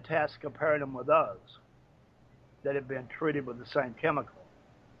redid the test comparing them with those that had been treated with the same chemical.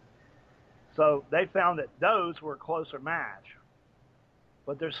 So they found that those were a closer match,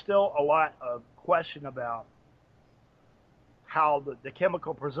 but there's still a lot of question about how the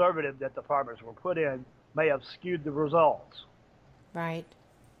chemical preservative that the fibers were put in may have skewed the results. Right.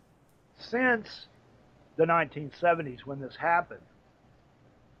 Since the 1970s when this happened,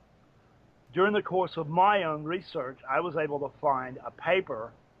 during the course of my own research, I was able to find a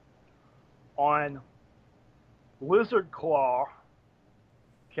paper on lizard claw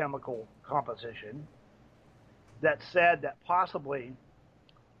chemical composition that said that possibly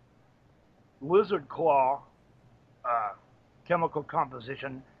lizard claw chemical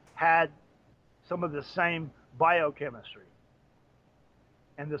composition had some of the same biochemistry.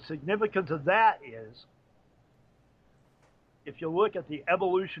 And the significance of that is, if you look at the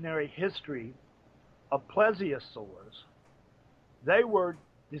evolutionary history of plesiosaurs, they were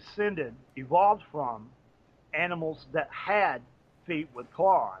evolved from animals that had feet with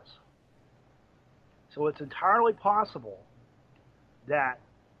claws. So it's entirely possible that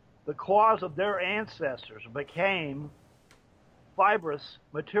the claws of their ancestors became fibrous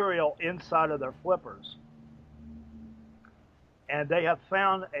material inside of their flippers. And they have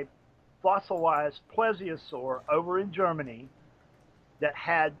found a fossilized plesiosaur over in Germany that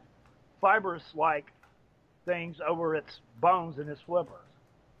had fibrous-like things over its bones in its flippers.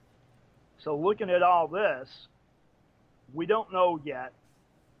 So looking at all this, we don't know yet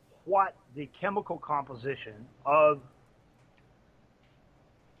what the chemical composition of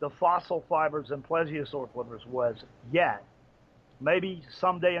the fossil fibers in plesiosaur flippers was yet. Maybe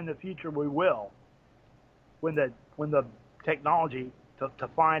someday in the future we will, when the technology to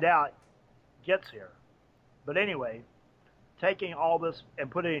find out gets here. But anyway, taking all this and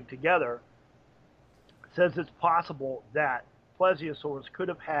putting it together says it's possible that plesiosaurs could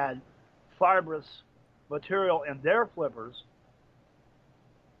have had fibrous material in their flippers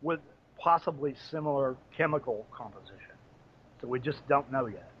with possibly similar chemical composition. So we just don't know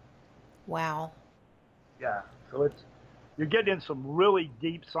yet. Wow. Yeah, so you're getting into some really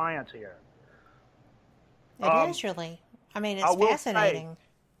deep science here. It is really. I mean, it's fascinating.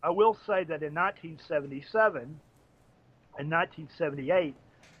 I will say that in 1977 and 1978,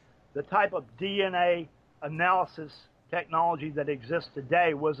 the type of DNA analysis technology that exists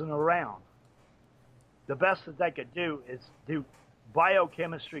today wasn't around. The best that they could do is do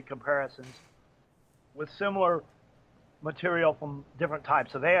biochemistry comparisons with similar material from different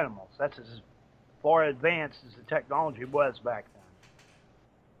types of animals. That's as far advanced as the technology was back then.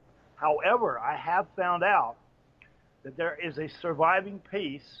 However, I have found out that there is a surviving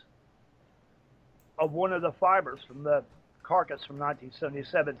piece of one of the fibers from the carcass from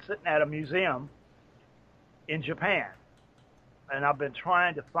 1977 sitting at a museum in Japan. And I've been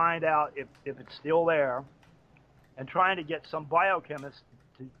trying to find out if it's still there and trying to get some biochemist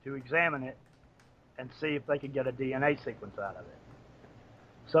to examine it and see if they can get a DNA sequence out of it.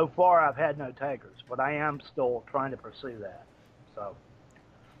 So far, I've had no takers, but I am still trying to pursue that. So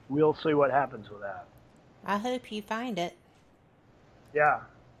we'll see what happens with that. I hope you find it. Yeah.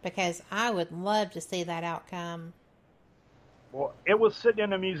 Because I would love to see that outcome. Well, it was sitting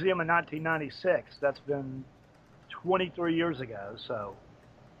in a museum in 1996. That's been 23 years ago, so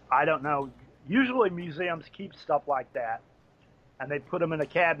I don't know. Usually museums keep stuff like that, and they put them in a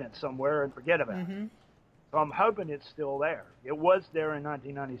cabinet somewhere and forget about it. So I'm hoping it's still there. It was there in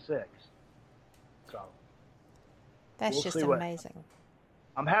 1996. So that's just amazing.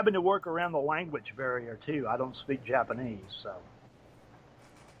 I'm having to work around the language barrier, too. I don't speak Japanese, so.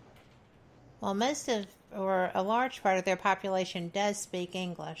 Well, or a large part of their population does speak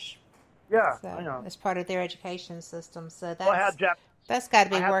English. Yeah, so I know. It's part of their education system, so that's got to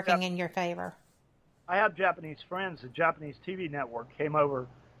be working in your favor. I have Japanese friends. The Japanese TV network came over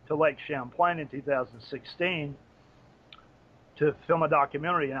to Lake Champlain in 2016 to film a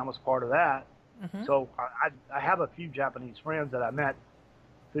documentary, and I was part of that. So I have a few Japanese friends that I met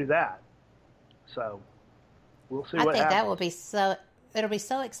through that. So we'll see what happens. I think that will be it'll be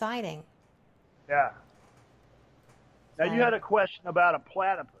so exciting. Yeah. Now, you had a question about a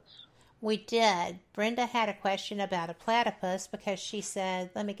platypus. We did. Brenda had a question about a platypus because she said,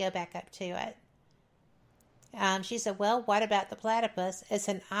 let me go back up to it. She said, well, what about the platypus? It's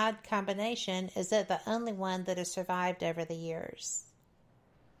an odd combination. Is it the only one that has survived over the years?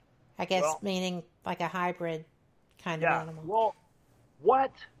 I guess meaning like a hybrid kind of animal. Well,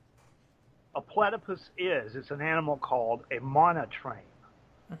 what a platypus is, it's an animal called a monotreme,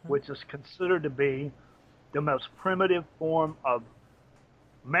 which is considered to be the most primitive form of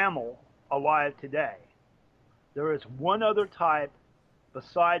mammal alive today. There is one other type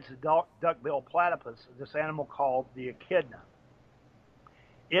besides the duck-billed platypus, this animal called the echidna.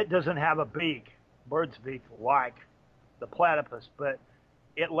 It doesn't have a beak, bird's beak, like the platypus, but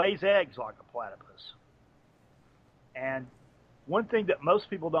it lays eggs like a platypus. And one thing that most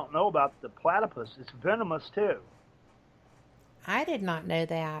people don't know about the platypus, it's venomous too. I did not know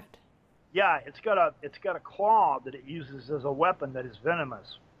that. Yeah, it's got a claw that it uses as a weapon that is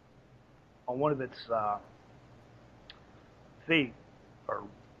venomous on one of its feet or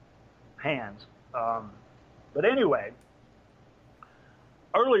hands. But anyway,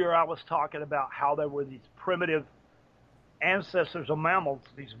 earlier I was talking about how there were these primitive ancestors of mammals,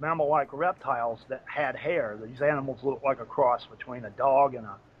 these mammal-like reptiles that had hair. These animals looked like a cross between a dog and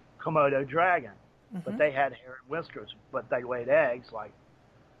a Komodo dragon. But they had hair and whiskers, but they laid eggs like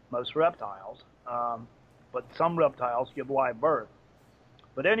most reptiles. But some reptiles give live birth.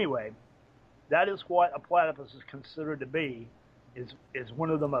 But anyway, that is what a platypus is considered to be, is one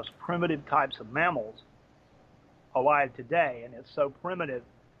of the most primitive types of mammals alive today. And it's so primitive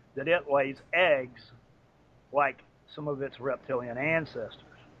that it lays eggs like some of its reptilian ancestors.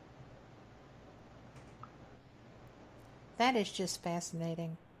 That is just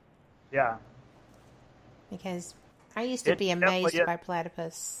fascinating. Yeah. Because I used to be amazed by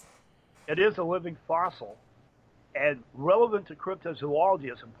platypus. It is a living fossil. And relevant to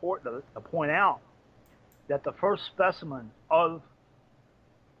cryptozoology, it's important to point out that the first specimen of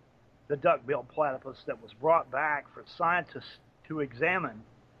the duck-billed platypus that was brought back for scientists to examine,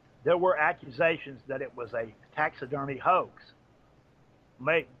 there were accusations that it was a taxidermy hoax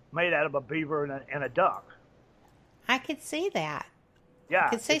made out of a beaver and a duck. I could see that. Yeah. I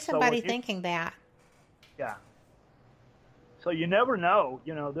could see somebody thinking that. Yeah. So you never know.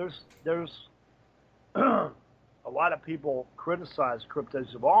 You know, there's a lot of people criticize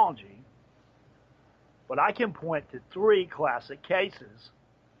cryptozoology, but I can point to 3 classic cases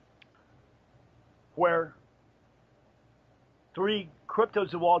where 3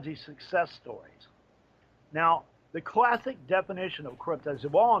 cryptozoology success stories. Now, the classic definition of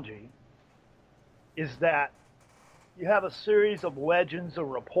cryptozoology is that you have a series of legends or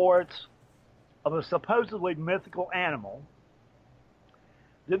reports of a supposedly mythical animal.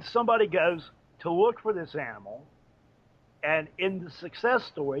 Then somebody goes to look for this animal, and in the success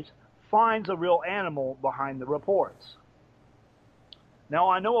stories, finds a real animal behind the reports. Now,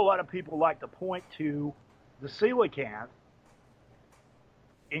 I know a lot of people like to point to the coelacanth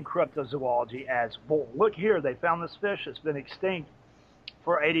in cryptozoology as, well, look here, they found this fish that's been extinct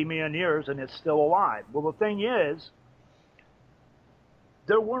for 80 million years and it's still alive. Well, the thing is,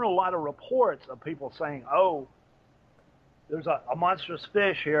 there weren't a lot of reports of people saying, oh, there's a monstrous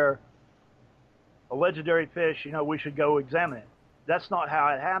fish here a legendary fish, we should go examine it. That's not how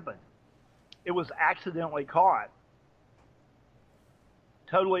it happened. It was accidentally caught,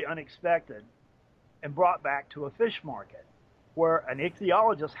 totally unexpected, and brought back to a fish market where an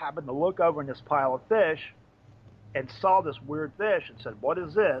ichthyologist happened to look over in this pile of fish and saw this weird fish and said, "What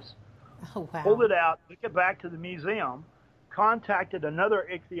is this?" Oh, wow. Pulled it out, took it back to the museum, contacted another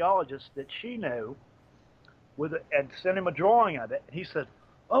ichthyologist that she knew and sent him a drawing of it. And he said,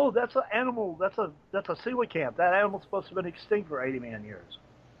 "Oh, that's an animal, that's a coelacanth. That animal's supposed to have been extinct for 80 million years."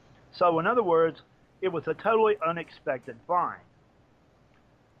 So in other words, it was a totally unexpected find.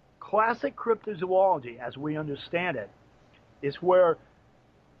 Classic cryptozoology, as we understand it, is where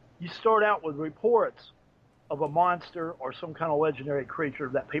you start out with reports of a monster or some kind of legendary creature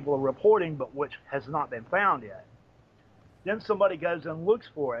that people are reporting but which has not been found yet. Then somebody goes and looks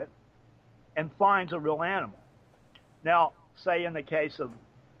for it and finds a real animal. Now, say in the case of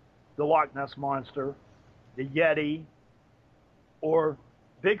the Loch Ness Monster, the Yeti, or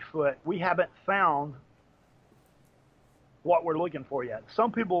Bigfoot, we haven't found what we're looking for yet.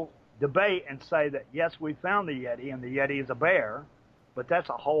 Some people debate and say that, yes, we found the Yeti, and the Yeti is a bear, but that's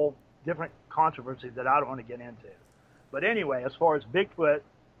a whole different controversy that I don't want to get into. But anyway, as far as Bigfoot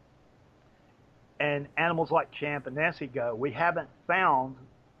and animals like Chimpanzee go, we haven't found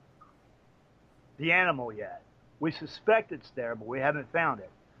the animal yet. We suspect it's there, but we haven't found it.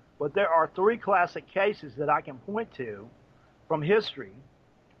 But there are 3 classic cases that I can point to from history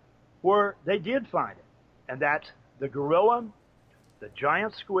where they did find it, and that's the gorilla, the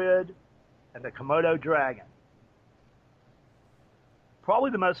giant squid, and the Komodo dragon.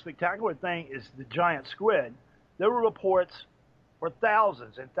 Probably the most spectacular thing is the giant squid. There were reports for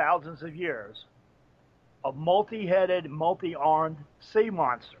thousands and thousands of years of multi-headed, multi-armed sea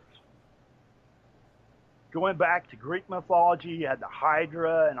monsters. Going back to Greek mythology, you had the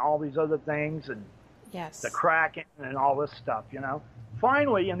Hydra and all these other things, and Yes. the Kraken and all this stuff,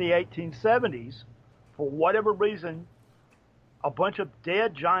 Finally, in the 1870s, for whatever reason, a bunch of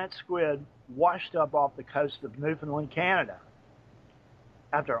dead giant squid washed up off the coast of Newfoundland, Canada.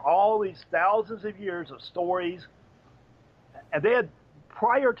 After all these thousands of years of stories, and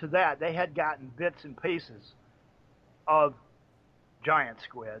prior to that, they had gotten bits and pieces of giant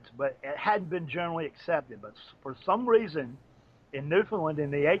squids, but it hadn't been generally accepted. But for some reason, in Newfoundland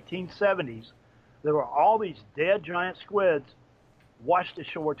in the 1870s, there were all these dead giant squids washed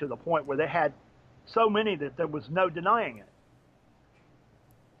ashore to the point where they had so many that there was no denying it.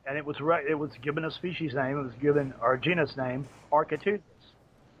 And it was given a species name. It was given our genus name, Architeuthis.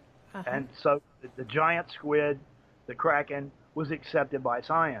 Uh-huh. And so the giant squid, the kraken, was accepted by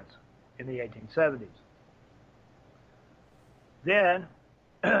science in the 1870s. Then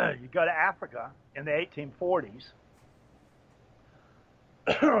you go to Africa in the 1840s.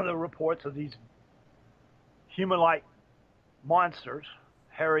 There are reports of these human-like monsters,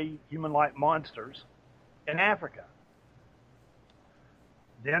 hairy human-like monsters in Africa.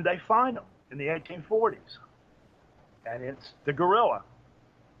 Then they find them in the 1840s, and it's the gorilla.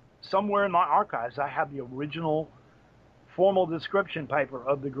 Somewhere in my archives, I have the original formal description paper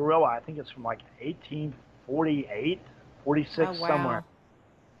of the gorilla. I think it's from like 1848, 46, Oh, wow. somewhere.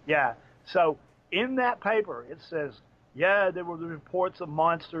 Yeah. So in that paper, it says, yeah, there were the reports of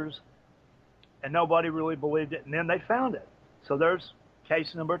monsters, and nobody really believed it. And then they found it. So there's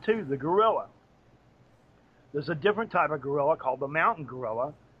case number 2, the gorilla. There's a different type of gorilla called the mountain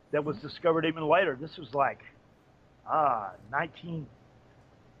gorilla that was discovered even later. This was like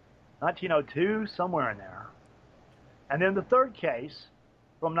 1902, somewhere in there. And then the third case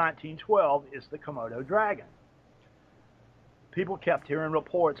from 1912 is the Komodo dragon. People kept hearing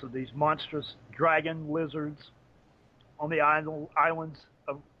reports of these monstrous dragon lizards on the islands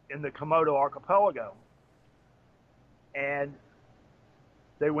in the Komodo archipelago. And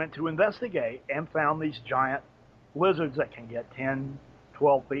they went to investigate and found these giant lizards that can get 10,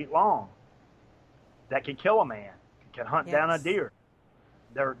 12 feet long, that can kill a man, can hunt down a deer.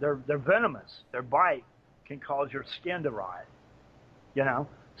 They're venomous. Their bite can cause your skin to rot.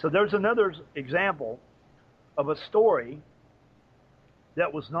 So there's another example of a story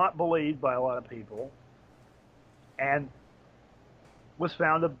that was not believed by a lot of people and was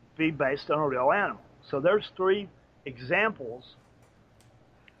found to be based on a real animal. So there's 3 examples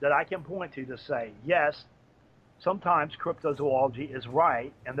that I can point to say, yes, sometimes cryptozoology is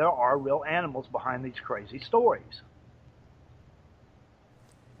right, and there are real animals behind these crazy stories.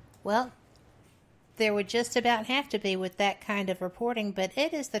 Well, there would just about have to be with that kind of reporting, but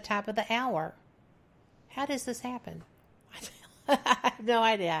it is the top of the hour. How does this happen? I have no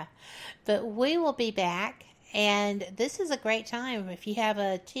idea. But we will be back And this is a great time. If you have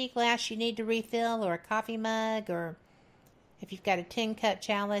a tea glass you need to refill, or a coffee mug, or if you've got a tin cup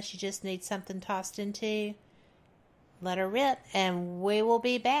chalice you just need something tossed into, let her rip. And we will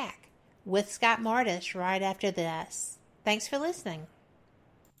be back with Scott Mardis right after this. Thanks for listening.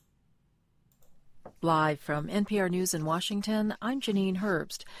 Live from NPR News in Washington, I'm Janine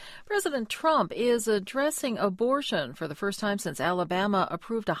Herbst. President Trump is addressing abortion for the first time since Alabama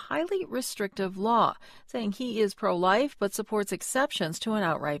approved a highly restrictive law, saying he is pro-life but supports exceptions to an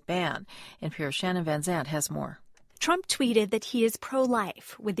outright ban. NPR's Shannon Van Zandt has more. Trump tweeted that he is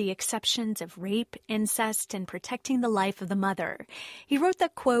pro-life, with the exceptions of rape, incest, and protecting the life of the mother. He wrote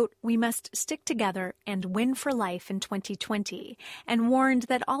that, quote, "We must stick together and win for life in 2020, and warned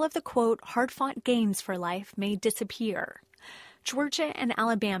that all of the, quote, hard-fought gains for life may disappear. Georgia and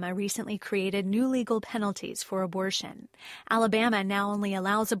Alabama recently created new legal penalties for abortion. Alabama now only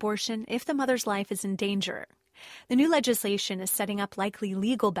allows abortion if the mother's life is in danger. The new legislation is setting up likely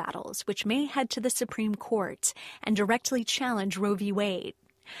legal battles, which may head to the Supreme Court and directly challenge Roe v. Wade.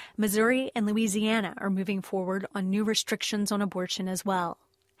 Missouri and Louisiana are moving forward on new restrictions on abortion as well.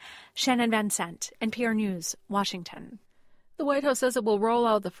 Shannon Van Zandt, NPR News, Washington. The White House says it will roll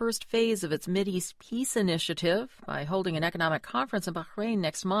out the first phase of its Mideast Peace Initiative by holding an economic conference in Bahrain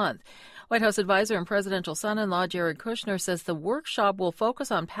next month. White House advisor and presidential son-in-law Jared Kushner says the workshop will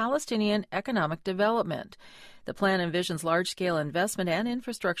focus on Palestinian economic development. The plan envisions large-scale investment and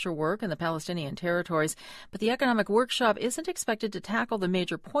infrastructure work in the Palestinian territories, but the economic workshop isn't expected to tackle the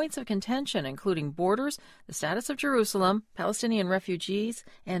major points of contention, including borders, the status of Jerusalem, Palestinian refugees,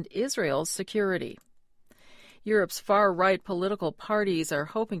 and Israel's security. Europe's far-right political parties are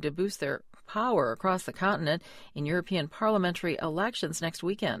hoping to boost their power across the continent in European parliamentary elections next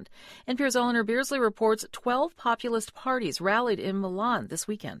weekend. NPR's Eleanor Beardsley reports 12 populist parties rallied in Milan this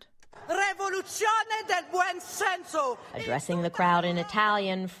weekend. Addressing the crowd in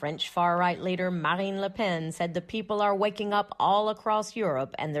Italian, French far-right leader Marine Le Pen said the people are waking up all across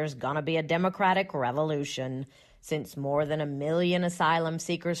Europe and there's gonna be a democratic revolution. Since more than 1 million asylum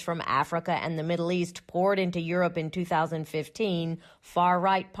seekers from Africa and the Middle East poured into Europe in 2015,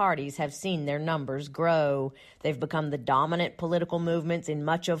 far-right parties have seen their numbers grow. They've become the dominant political movements in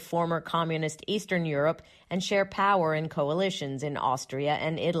much of former communist Eastern Europe and share power in coalitions in Austria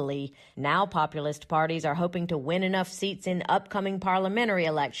and Italy. Now populist parties are hoping to win enough seats in upcoming parliamentary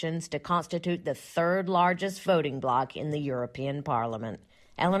elections to constitute the third largest voting bloc in the European Parliament.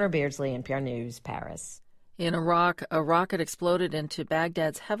 Eleanor Beardsley, NPR News, Paris. In Iraq, a rocket exploded into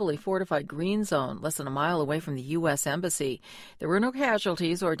Baghdad's heavily fortified green zone, less than a mile away from the U.S. Embassy. There were no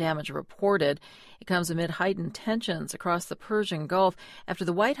casualties or damage reported. It comes amid heightened tensions across the Persian Gulf after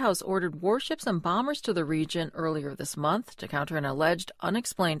the White House ordered warships and bombers to the region earlier this month to counter an alleged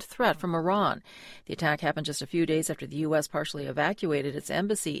unexplained threat from Iran. The attack happened just a few days after the U.S. partially evacuated its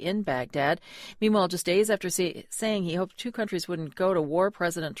embassy in Baghdad. Meanwhile, just days after saying he hoped two countries wouldn't go to war,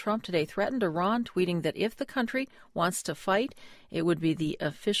 President Trump today threatened Iran, tweeting that if the country wants to fight, it would be the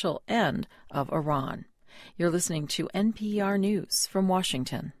official end of Iran. You're listening to NPR News from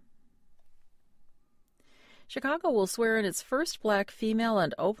Washington. Chicago will swear in its first black, female,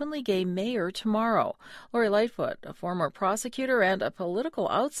 and openly gay mayor tomorrow. Lori Lightfoot, a former prosecutor and a political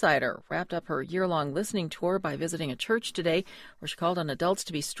outsider, wrapped up her year-long listening tour by visiting a church today where she called on adults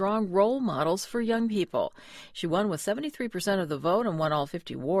to be strong role models for young people. She won with 73% of the vote and won all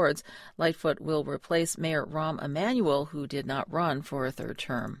 50 wards. Lightfoot will replace Mayor Rahm Emanuel, who did not run for a third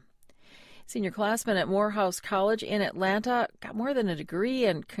term. Senior classmen at Morehouse College in Atlanta got more than a degree,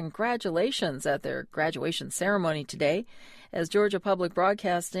 and congratulations at their graduation ceremony today. As Georgia Public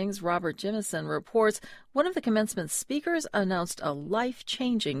Broadcasting's Robert Jimison reports, one of the commencement speakers announced a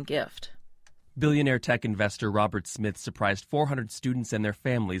life-changing gift. Billionaire tech investor Robert Smith surprised 400 students and their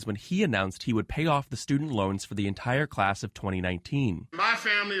families when he announced he would pay off the student loans for the entire class of 2019. My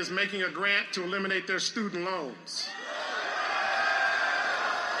family is making a grant to eliminate their student loans.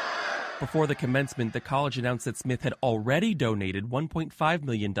 Before the commencement, the college announced that Smith had already donated $1.5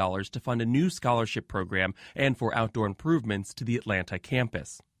 million to fund a new scholarship program and for outdoor improvements to the Atlanta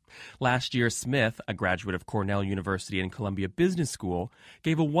campus. Last year, Smith, a graduate of Cornell University and Columbia Business School,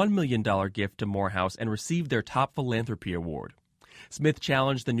 gave a $1 million gift to Morehouse and received their top philanthropy award. Smith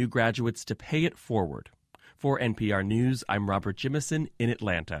challenged the new graduates to pay it forward. For NPR News, I'm Robert Jimison in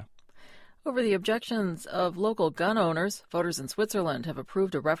Atlanta. Over the objections of local gun owners, voters in Switzerland have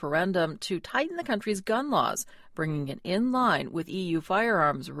approved a referendum to tighten the country's gun laws, bringing it in line with EU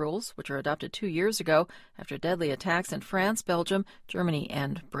firearms rules, which were adopted 2 years ago after deadly attacks in France, Belgium, Germany,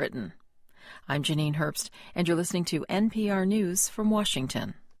 and Britain. I'm Janine Herbst, and you're listening to NPR News from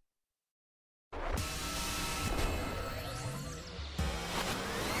Washington.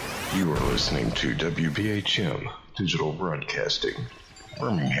 You are listening to WBHM Digital Broadcasting,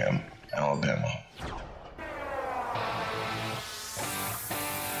 Birmingham, Alabama.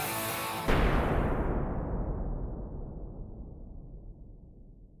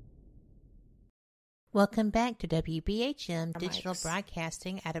 Welcome back to WBHM Digital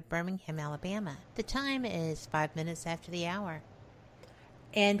Broadcasting out of Birmingham, Alabama. The time is 5 minutes after the hour.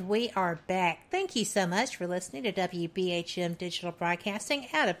 And we are back. Thank you so much for listening to WBHM Digital Broadcasting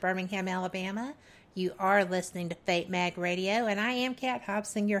out of Birmingham, Alabama. You are listening to Fate Mag Radio, and I am Kat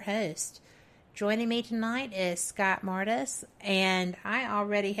Hobson, your host. Joining me tonight is Scott Mardis, and I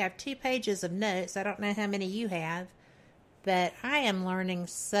already have 2 pages of notes. I don't know how many you have, but I am learning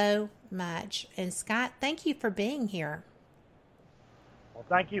so much. And Scott, thank you for being here. Well,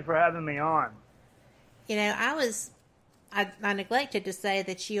 thank you for having me on. You know, I neglected to say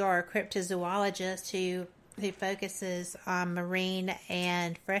that you are a cryptozoologist who focuses on marine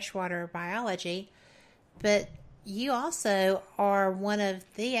and freshwater biology, but you also are one of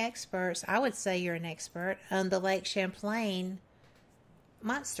the experts, I would say you're an expert, on the Lake Champlain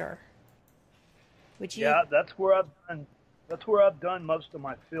monster. Would you? Yeah, that's where I've done most of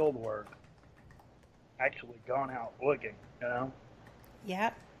my field work. Actually gone out looking, you know?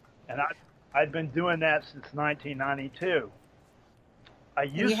 Yep. And I'd been doing that since 1992. I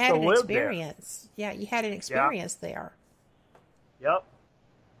used to live there. You had an experience. Yeah, you had an experience there. Yep.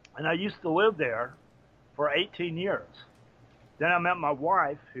 And I used to live there for 18 years. Then I met my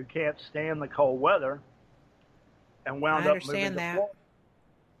wife, who can't stand the cold weather, and wound up moving to Florida.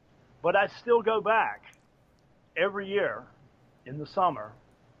 But I still go back every year in the summer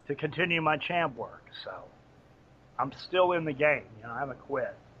to continue my champ work. So I'm still in the game. You know, I haven't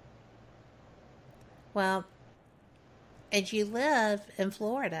quit. Well, and you live in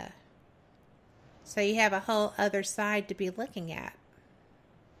Florida, so you have a whole other side to be looking at.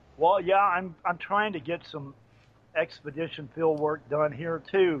 Well, yeah, I'm trying to get some expedition field work done here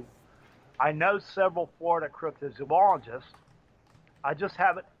too. I know several Florida cryptozoologists. I just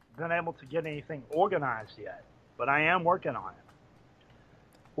haven't been able to get anything organized yet, but I am working on it.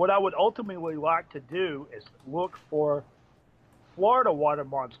 What I would ultimately like to do is look for Florida water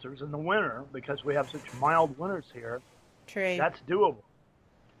monsters in the winter, because we have such mild winters here. True. That's doable.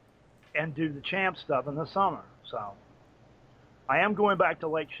 And do the champ stuff in the summer. So I am going back to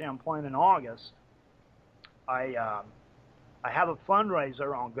Lake Champlain in August. I have a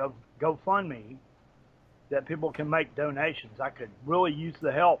fundraiser on GoFundMe that people can make donations. I could really use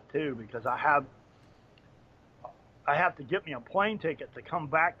the help too, because I have to get me a plane ticket to come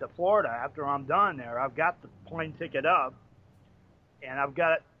back to Florida after I'm done there. I've got the plane ticket up, and I've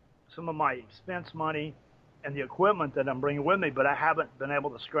got some of my expense money and the equipment that I'm bringing with me, but I haven't been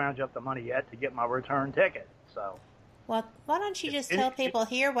able to scrounge up the money yet to get my return ticket. So, well, why don't you just tell people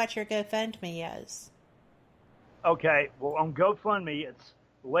here what your GoFundMe is? Okay, well, on GoFundMe, it's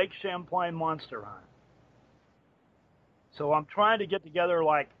Lake Champlain Monster Hunt. So I'm trying to get together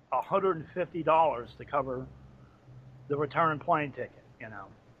like $150 to cover the return plane ticket, you know.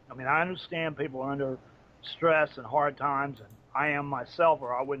 I mean, I understand people are under stress and hard times, and I am myself,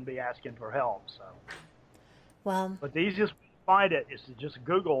 or I wouldn't be asking for help. So, well, but the easiest way to find it is to just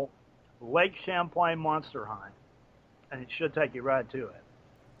Google Lake Champlain Monster Hunt, and it should take you right to it.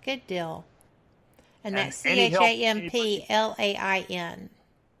 Good deal. And that's CHAMPLAIN.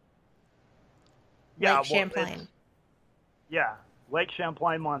 Yeah, Lake Champlain. Yeah, Lake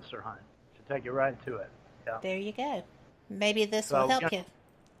Champlain Monster Hunt. Should take you right to it. Yeah. There you go. Maybe this will help you.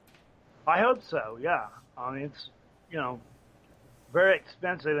 I hope so, yeah. I mean, it's, you know, very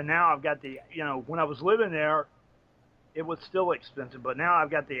expensive. And now I've got the, you know, when I was living there, it was still expensive. But now I've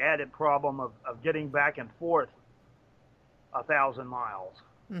got the added problem of getting back and forth 1,000 miles.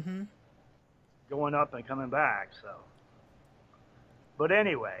 Mm-hmm. Going up and coming back, so. But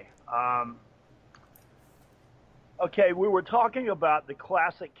anyway, okay, we were talking about the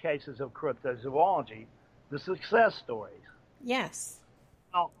classic cases of cryptozoology, the success stories. Yes.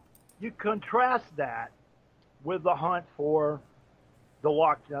 Now, you contrast that with the hunt for the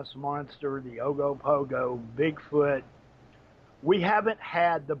Loch Ness Monster, the Ogopogo, Bigfoot. We haven't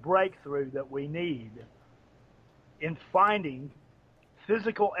had the breakthrough that we need in finding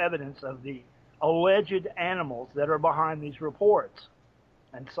physical evidence of the alleged animals that are behind these reports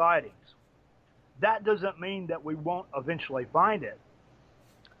and sightings. That doesn't mean that we won't eventually find it.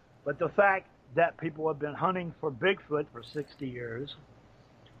 But the fact that people have been hunting for Bigfoot for 60 years,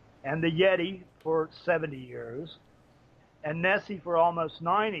 and the Yeti for 70 years, and Nessie for almost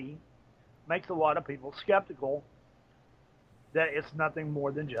 90, makes a lot of people skeptical that it's nothing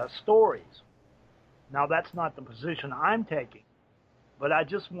more than just stories. Now, that's not the position I'm taking. But I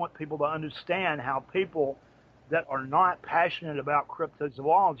just want people to understand how people that are not passionate about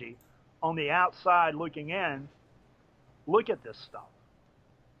cryptozoology on the outside looking in look at this stuff.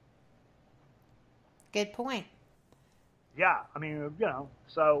 Good point. Yeah, I mean,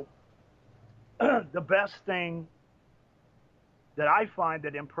 so the best thing that I find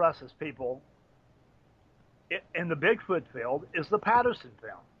that impresses people in the Bigfoot field is the Patterson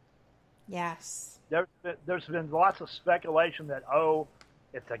film. Yes. There's been lots of speculation that,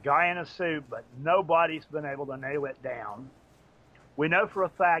 it's a guy in a suit, but nobody's been able to nail it down. We know for a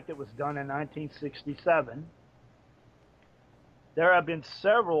fact it was done in 1967. There have been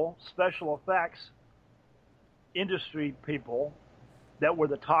several special effects industry people that were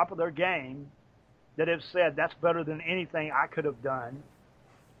the top of their game that have said that's better than anything I could have done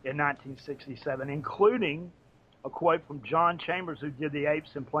in 1967, including a quote from John Chambers, who did the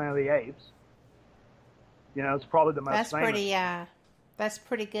apes in Planet of the Apes. It's probably the most famous. That's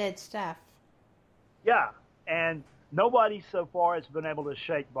pretty good stuff. Yeah, and nobody so far has been able to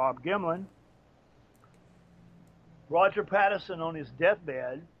shake Bob Gimlin. Roger Patterson on his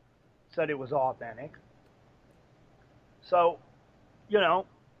deathbed said it was authentic. So, you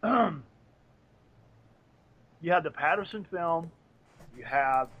have the Patterson film, you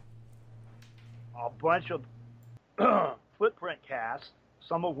have a bunch of footprint casts,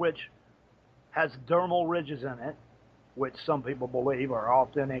 some of which has dermal ridges in it, which some people believe are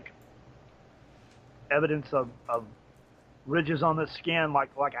authentic evidence of ridges on the skin, like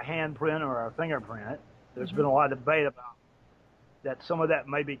a handprint or a fingerprint. There's been a lot of debate about that. Some of that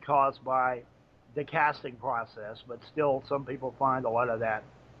may be caused by the casting process, but still some people find a lot of that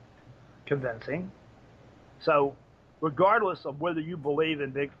convincing. So regardless of whether you believe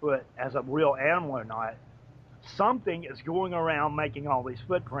in Bigfoot as a real animal or not, something is going around making all these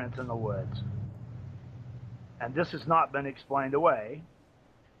footprints in the woods. And this has not been explained away.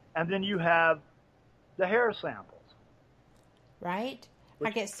 And then you have the hair samples. Right? I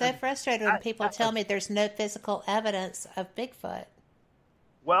get so frustrated when people tell me there's no physical evidence of Bigfoot.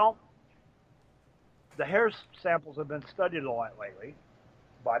 Well, the hair samples have been studied a lot lately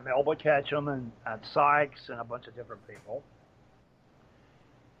by Melba Ketchum and Sykes and a bunch of different people.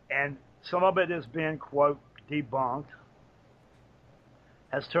 And some of it has been, quote, debunked,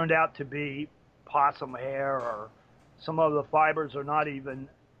 has turned out to be possum hair, or some of the fibers are not even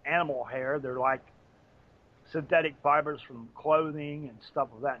animal hair. They're like synthetic fibers from clothing and stuff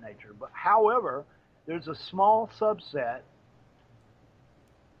of that nature. But however, there's a small subset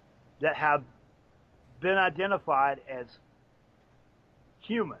that have been identified as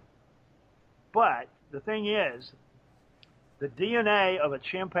human. But the thing is, the DNA of a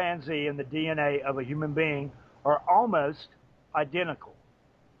chimpanzee and the DNA of a human being are almost identical.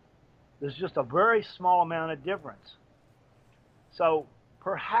 There's just a very small amount of difference. So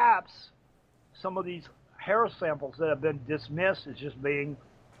perhaps some of these hair samples that have been dismissed as just being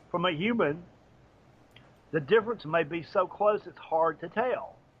from a human, the difference may be so close it's hard to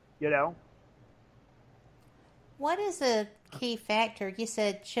tell, What is a key factor? You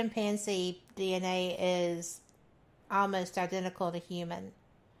said chimpanzee DNA is almost identical to human.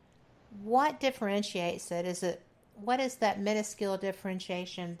 What differentiates it? What is that minuscule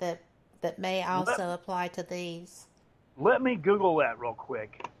differentiation that may also apply to these? Let me Google that real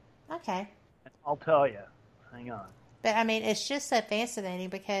quick. Okay. I'll tell you. Hang on. But I mean, it's just so fascinating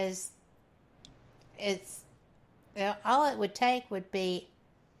because all it would take would be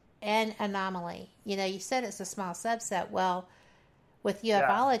an anomaly. You said it's a small subset. Well, with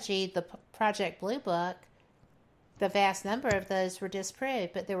ufology, the Project Blue Book, the vast number of those were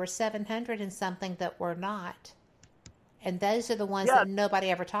disproved, but there were 700 and something that were not. And those are the ones that nobody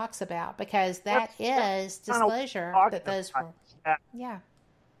ever talks about, because that is disclosure that those were. Yeah.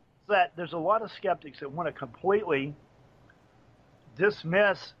 That there's a lot of skeptics that want to completely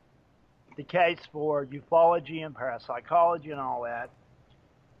dismiss the case for ufology and parapsychology and all that.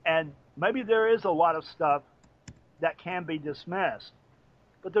 And maybe there is a lot of stuff that can be dismissed.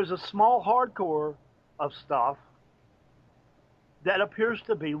 But there's a small hardcore of stuff that appears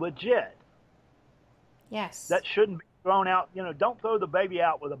to be legit. Yes. That shouldn't be thrown out. Don't throw the baby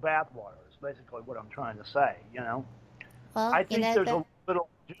out with the bathwater is basically what I'm trying to say, Well, I think there's a little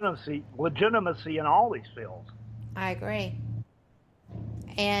legitimacy in all these fields. I agree.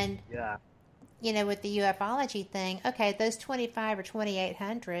 And, with the ufology thing, okay, those 25 or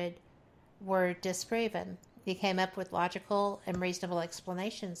 2,800 were disproven. You came up with logical and reasonable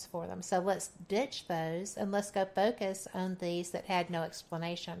explanations for them. So let's ditch those and let's go focus on these that had no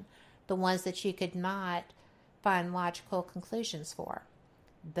explanation, the ones that you could not find logical conclusions for.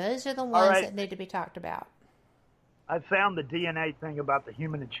 Those are the ones that need to be talked about. I found the DNA thing about the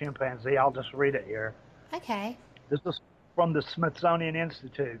human and chimpanzee. I'll just read it here. Okay. This is from the Smithsonian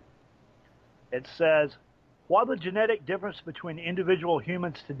Institute. It says, while the genetic difference between individual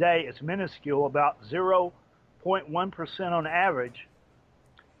humans today is minuscule, about 0.1% on average,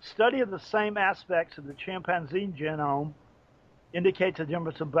 study of the same aspects of the chimpanzee genome indicates a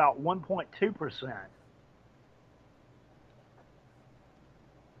difference of about 1.2%.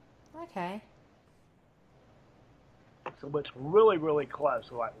 Okay. So it's really, really close,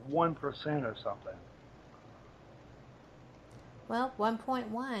 so like 1% or something. Well,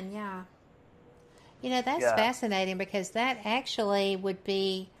 1.1, yeah. You know, that's fascinating because that actually would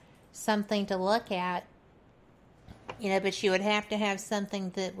be something to look at, you know, but you would have to have something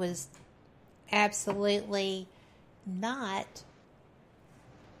that was absolutely not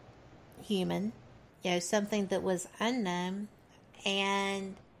human, you know, something that was unknown,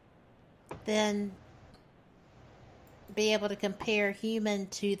 and then be able to compare human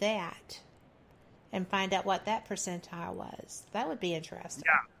to that and find out what that percentile was. That would be interesting.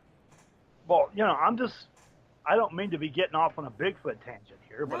 Yeah. Well, you know, I don't mean to be getting off on a Bigfoot tangent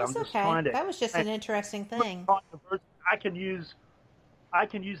here, but I'm just trying to. That was just an interesting thing. I can use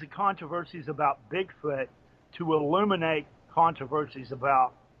the controversies about Bigfoot to illuminate controversies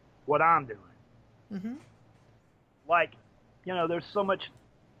about what I'm doing. Mm-hmm. Like, you know, there's so much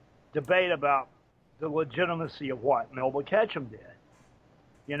debate about the legitimacy of what Melba Ketchum did.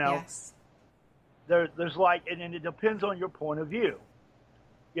 You know, yes. There's like, and it depends on your point of view.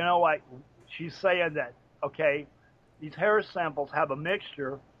 You know, like she's saying that, okay, these hair samples have a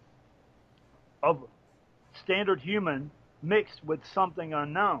mixture of standard human mixed with something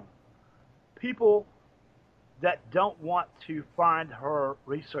unknown. People that don't want to find her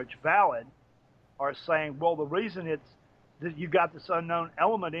research valid are saying, well, the reason it's that you got this unknown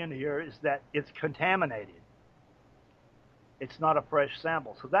element in here is that it's contaminated. It's not a fresh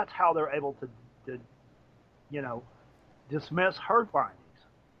sample. So that's how they're able to you know, dismiss her findings.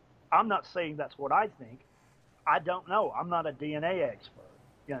 I'm not saying that's what I think. I don't know. I'm not a DNA expert,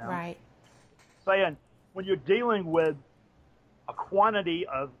 you know. Right. Saying when you're dealing with a quantity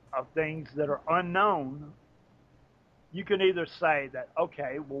of things that are unknown, you can either say that,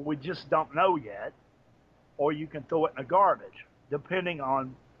 okay, well, we just don't know yet, or you can throw it in the garbage, depending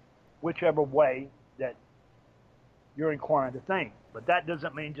on whichever way that you're inclined to think. But that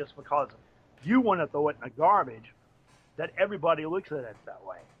doesn't mean just because you want to throw it in the garbage that everybody looks at it that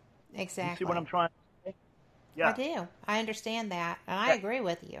way. Exactly. You see what I'm trying to say? Yeah. I do. I understand that, and I agree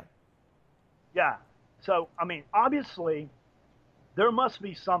with you. Yeah. So, I mean, obviously, there must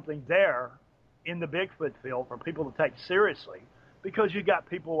be something there in the Bigfoot field for people to take seriously, because you got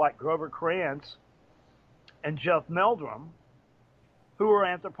people like Grover Krantz and Jeff Meldrum, who are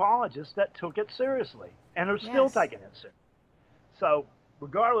anthropologists that took it seriously and are still taking it seriously. So,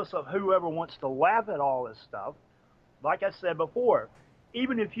 regardless of whoever wants to laugh at all this stuff, like I said before,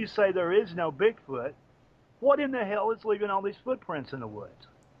 even if you say there is no Bigfoot, what in the hell is leaving all these footprints in the woods?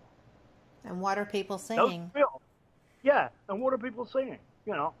 And what are people seeing? Yeah, and what are people seeing?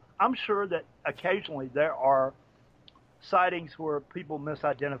 You know, I'm sure that occasionally there are sightings where people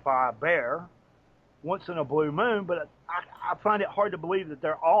misidentify a bear once in a blue moon, but I find it hard to believe that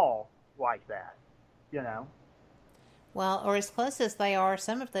they're all like that, you know? Well, or as close as they are,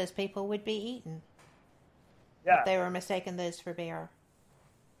 some of those people would be eaten. Yeah. If they were mistaking those for bear.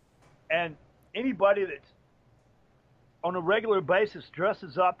 And anybody that's on a regular basis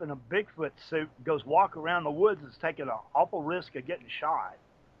dresses up in a Bigfoot suit and goes walk around the woods is taking an awful risk of getting shot.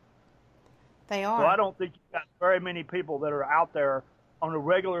 They are. So I don't think you've got very many people that are out there on a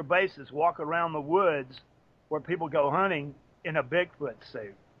regular basis walking around the woods where people go hunting in a Bigfoot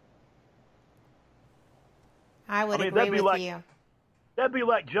suit. I would agree with you. That'd be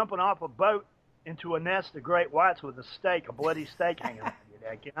like jumping off a boat into a nest of great whites with a bloody steak hanging on your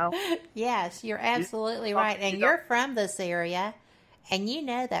neck, you know? Yes, you're absolutely right. And you're from this area, and you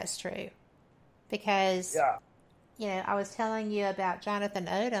know that's true. Because, you know, I was telling you about Jonathan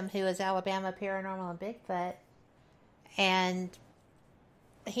Odom, who is Alabama Paranormal and Bigfoot, and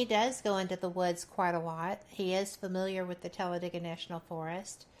he does go into the woods quite a lot. He is familiar with the Talladega National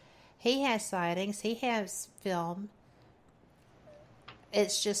Forest. He has sightings. He has film.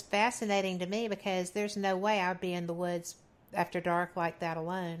 It's just fascinating to me because there's no way I'd be in the woods after dark like that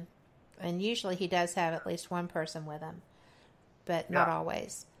alone. And usually he does have at least one person with him, but not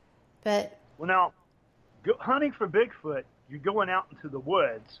always. But well, now, hunting for Bigfoot, you're going out into the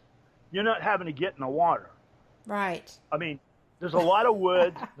woods. You're not having to get in the water. Right. I mean, there's a lot of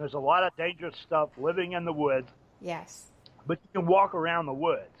woods. There's a lot of dangerous stuff living in the woods. Yes. But you can walk around the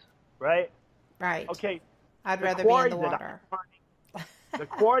woods, right? Right. Okay. I'd rather be in the water. The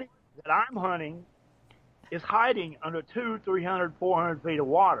quarry that I'm hunting is hiding under 200, 300, 400 feet of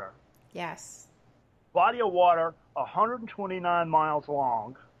water. Yes. Body of water 129 miles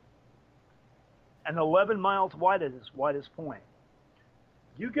long and 11 miles wide at its widest point.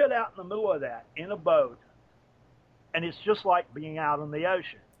 You get out in the middle of that in a boat, and it's just like being out in the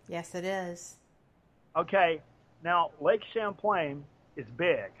ocean. Yes, it is. Okay, now Lake Champlain is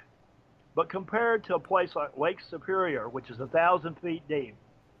big, but compared to a place like Lake Superior, which is 1,000 feet deep,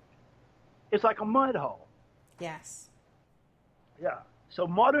 it's like a mud hole. Yes. Yeah. So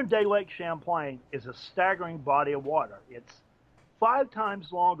modern-day Lake Champlain is a staggering body of water. It's 5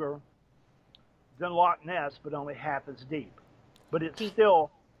 times longer than Loch Ness, but only half as deep. But it's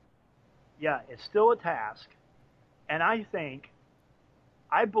still a task. And I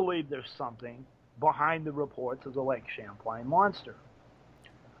believe there's something behind the reports of the Lake Champlain monster.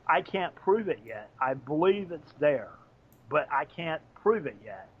 I can't prove it yet. I believe it's there, but I can't prove it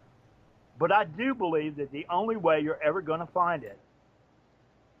yet. But I do believe that the only way you're ever going to find it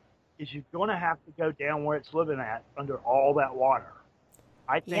is you're going to have to go down where it's living at under all that water.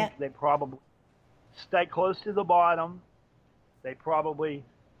 I think they probably stay close to the bottom. They probably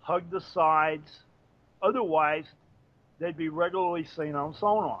hug the sides. Otherwise, they'd be regularly seen on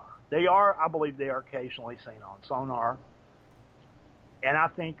sonar. I believe they are occasionally seen on sonar. And I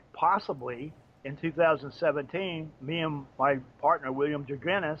think possibly in 2017, me and my partner, William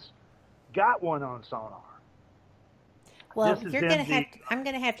Dragenis, got one on sonar. Well, I'm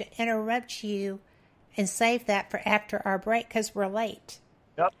going to have to interrupt you and save that for after our break because we're late.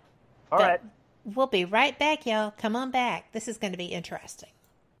 Yep. All right. We'll be right back, y'all. Come on back. This is going to be interesting.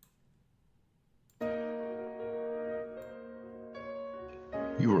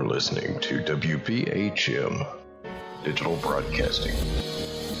 You are listening to WBHM Digital Broadcasting.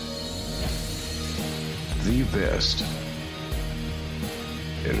 The best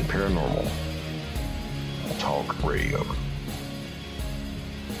in paranormal talk radio.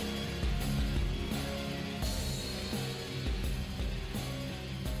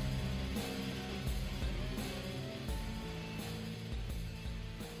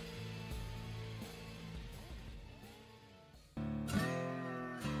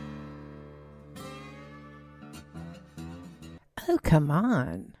 Oh, come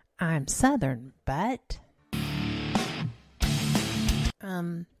on. I'm Southern, but...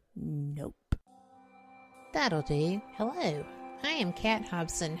 Nope. That'll do. Hello. I am Kat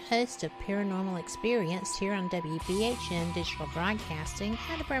Hobson, host of Paranormal Experience here on WBHM Digital Broadcasting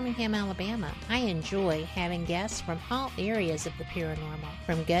out of Birmingham, Alabama. I enjoy having guests from all areas of the paranormal,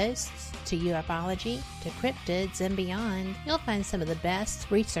 from ghosts to ufology to cryptids and beyond. You'll find some of the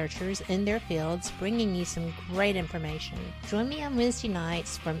best researchers in their fields bringing you some great information. Join me on Wednesday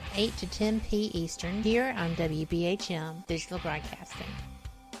nights from 8 to 10 p. Eastern here on WBHM Digital Broadcasting.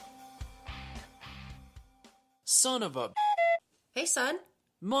 Son of a... Hey, son.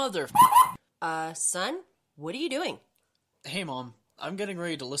 Mother... Son? What are you doing? Hey, Mom. I'm getting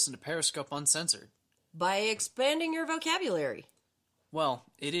ready to listen to Periscope Uncensored. By expanding your vocabulary. Well,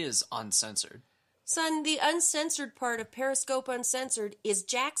 it is uncensored. Son, the uncensored part of Periscope Uncensored is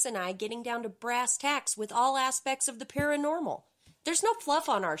Jax and I getting down to brass tacks with all aspects of the paranormal. There's no fluff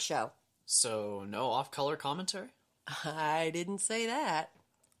on our show. So, no off-color commentary? I didn't say that.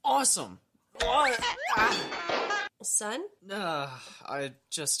 Awesome! Son? I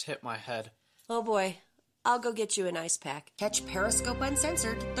just hit my head. Oh boy. I'll go get you an ice pack. Catch Periscope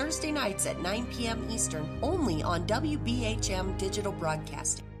Uncensored Thursday nights at 9 p.m. Eastern, only on WBHM Digital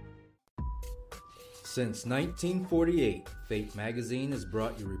Broadcasting. Since 1948, Fate magazine has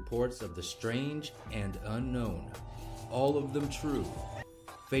brought you reports of the strange and unknown, all of them true.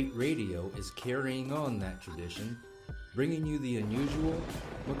 Fate Radio is carrying on that tradition, bringing you the unusual,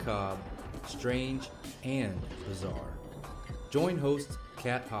 macabre, strange, and bizarre. Join host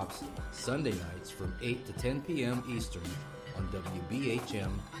Kat Hobson Sunday nights from 8 to 10 p.m. Eastern on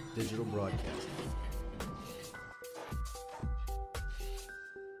WBHM Digital Broadcasting.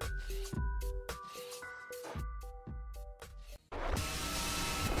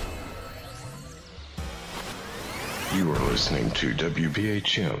 You are listening to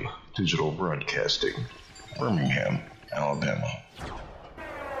WBHM Digital Broadcasting, Birmingham, Alabama.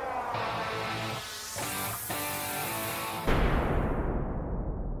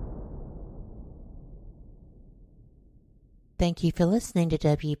 Thank you for listening to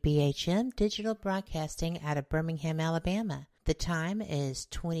WBHM Digital Broadcasting out of Birmingham, Alabama. The time is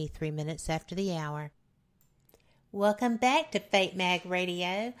 23 minutes after the hour. Welcome back to Fate Mag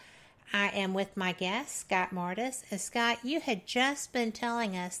Radio. I am with my guest, Scott Mardis. And Scott, you had just been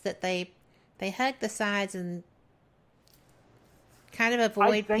telling us that they They hug the sides and kind of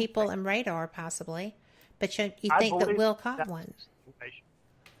avoid people and radar, possibly. But you think that Will caught one?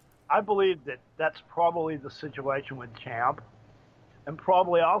 I believe that that's probably the situation with Champ, and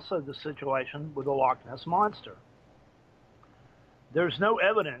probably also the situation with the Loch Ness Monster. There's no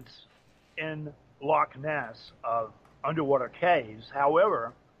evidence in Loch Ness of underwater caves.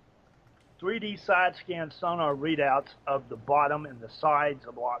 However, 3D side scan sonar readouts of the bottom and the sides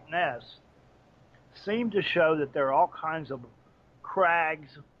of Loch Ness seem to show that there are all kinds of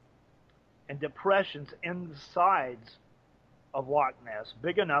crags and depressions in the sides of Loch Ness,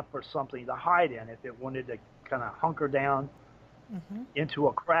 big enough for something to hide in if it wanted to kind of hunker down into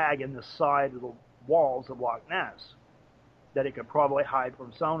a crag in the side of the walls of Loch Ness that it could probably hide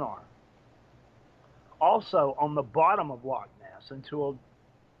from sonar. Also, on the bottom of Loch Ness, and to a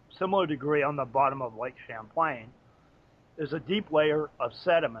similar degree on the bottom of Lake Champlain, there's a deep layer of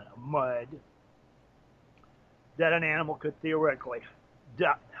sediment, of mud, that an animal could theoretically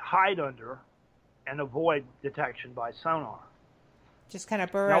hide under and avoid detection by sonar. Just kind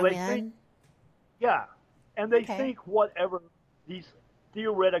of burrow in? Think, yeah. And they think whatever these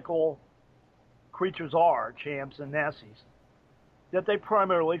theoretical creatures are, champs and nessies, that they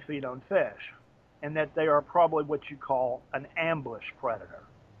primarily feed on fish, and that they are probably what you call an ambush predator.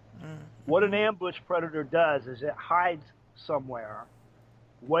 What an ambush predator does is it hides somewhere,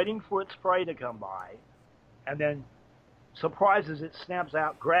 waiting for its prey to come by, and then surprises it, snaps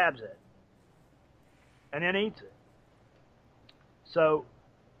out, grabs it, and then eats it. So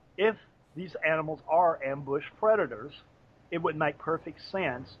if these animals are ambush predators, it would make perfect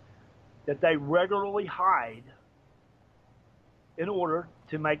sense that they regularly hide in order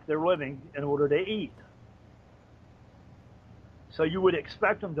to make their living, in order to eat. So you would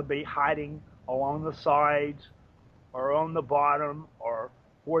expect them to be hiding along the sides or on the bottom or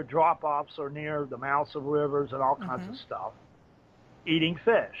where drop-offs are near the mouths of rivers and all kinds of stuff, eating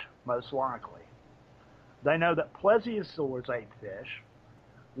fish, most likely. They know that plesiosaurs ate fish.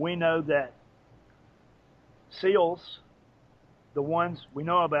 We know that seals, the ones we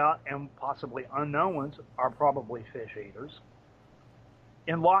know about and possibly unknown ones, are probably fish eaters.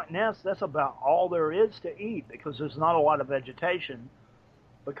 In Loch Ness, that's about all there is to eat because there's not a lot of vegetation.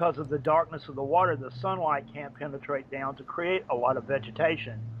 Because of the darkness of the water, the sunlight can't penetrate down to create a lot of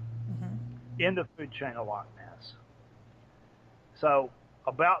vegetation in the food chain of Loch Ness. So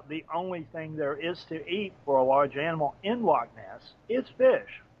about the only thing there is to eat for a large animal in Loch Ness is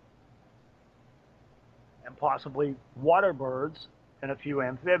fish. And possibly water birds and a few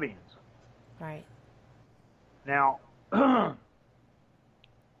amphibians. Right. Now,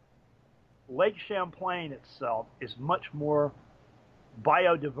 Lake Champlain itself is much more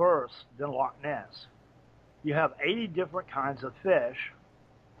biodiverse than Loch Ness. You have 80 different kinds of fish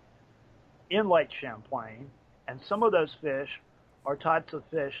in Lake Champlain, and some of those fish are types of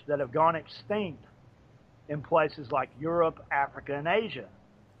fish that have gone extinct in places like Europe, Africa, and Asia.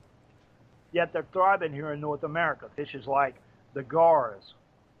 Yet they're thriving here in North America. Fishes like the gars.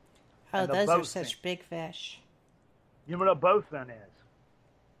 Oh, those are such big fish. You know what a bowfin is?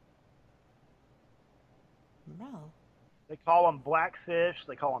 No. They call them blackfish.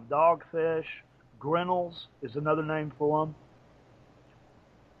 They call them dogfish. Grinnells is another name for them.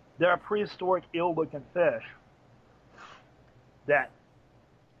 They're a prehistoric, ill-looking fish that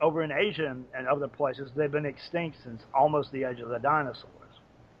over in Asia and other places, they've been extinct since almost the age of the dinosaurs.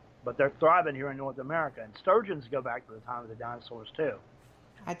 But they're thriving here in North America. And sturgeons go back to the time of the dinosaurs, too.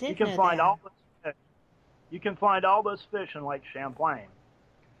 I did You can know find that. all those fish. You can find all those fish in Lake Champlain.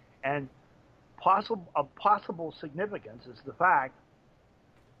 And of possible significance is the fact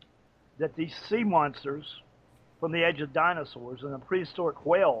that these sea monsters from the age of dinosaurs and the prehistoric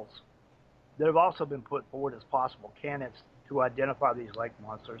whales that have also been put forward as possible candidates to identify these lake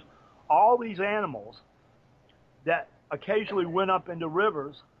monsters, all these animals that occasionally went up into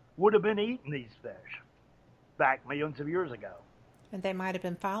rivers would have been eating these fish back millions of years ago. And they might have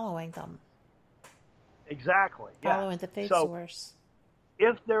been following them. Exactly. Following the food source.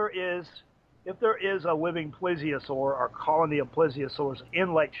 If there is a living plesiosaur or colony of plesiosaurs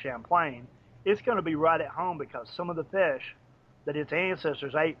in Lake Champlain, it's going to be right at home because some of the fish that its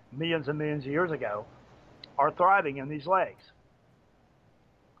ancestors ate millions and millions of years ago are thriving in these lakes.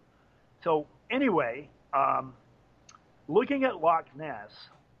 So anyway, looking at Loch Ness,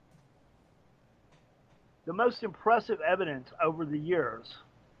 the most impressive evidence over the years,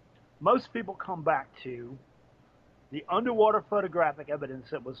 most people come back to the underwater photographic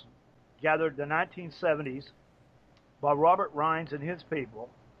evidence that was gathered in the 1970s by Robert Rines and his people,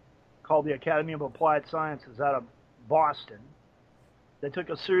 called the Academy of Applied Sciences out of Boston. They took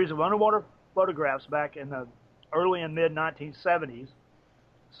a series of underwater photographs back in the early and mid 1970s,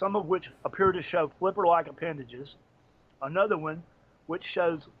 some of which appear to show flipper-like appendages. Another one which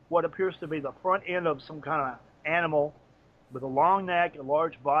shows what appears to be the front end of some kind of animal with a long neck, a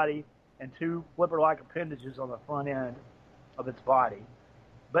large body, and two flipper-like appendages on the front end of its body.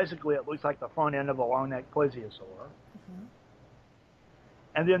 Basically, it looks like the front end of a long-necked plesiosaur. Mm-hmm.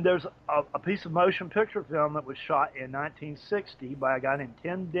 And then there's a piece of motion picture film that was shot in 1960 by a guy named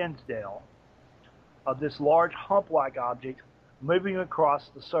Tim Dinsdale of this large hump-like object moving across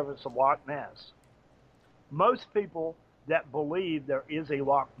the surface of Loch Ness. Most people that believe there is a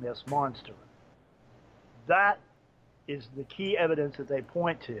Loch Ness monster, that is the key evidence that they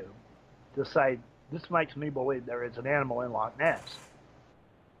point to say, this makes me believe there is an animal in Loch Ness.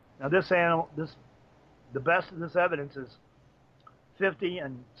 Now this animal, the best of this evidence is 50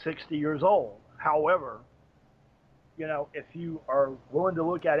 and 60 years old. However, you know, if you are willing to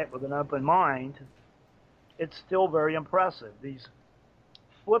look at it with an open mind, it's still very impressive. These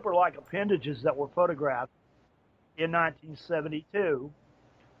flipper-like appendages that were photographed in 1972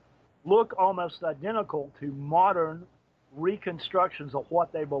 look almost identical to modern reconstructions of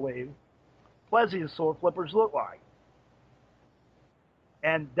what they believe plesiosaur flippers look like.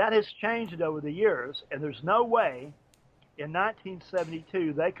 And that has changed over the years, and there's no way in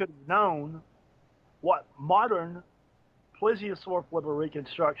 1972 they could have known what modern plesiosaur flipper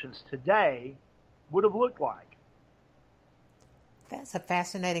reconstructions today would have looked like. That's a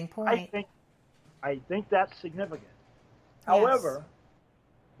fascinating point. I think that's significant. Yes. However,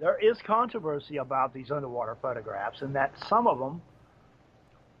 there is controversy about these underwater photographs, and that some of them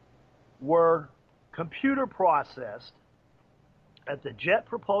were computer processed at the Jet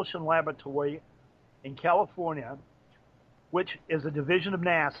Propulsion Laboratory in California, which is a division of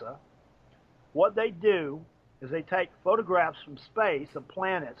NASA. What they do is they take photographs from space of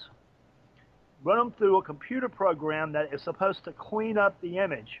planets, run them through a computer program that is supposed to clean up the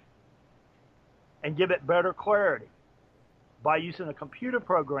image and give it better clarity by using a computer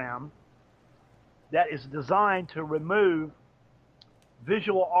program that is designed to remove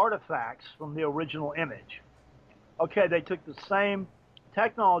visual artifacts from the original image. Okay, they took the same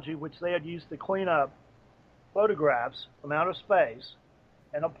technology which they had used to clean up photographs from outer space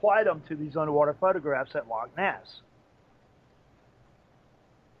and applied them to these underwater photographs at Loch Ness.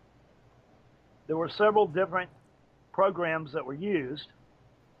 There were several different programs that were used.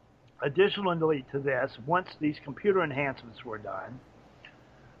 Additionally to this, once these computer enhancements were done,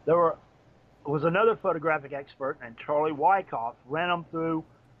 there was another photographic expert named Charlie Wyckoff, ran them through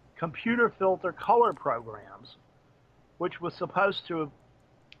computer filter color programs, which was supposed to have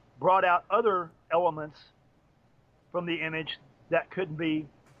brought out other elements from the image that couldn't be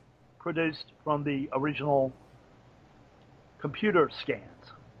produced from the original computer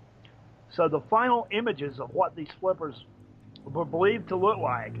scans. So the final images of what these flippers were believed to look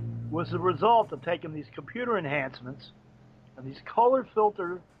like was the result of taking these computer enhancements and these color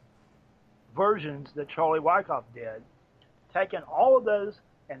filter versions that Charlie Wyckoff did, taking all of those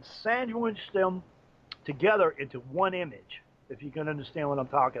and sandwiched them together into one image, if you can understand what I'm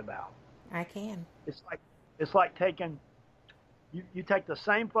talking about. I can. It's like taking, you take the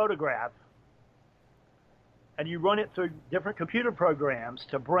same photograph and you run it through different computer programs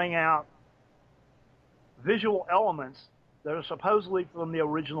to bring out visual elements that are supposedly from the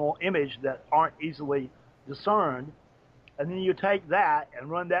original image that aren't easily discerned, and then you take that and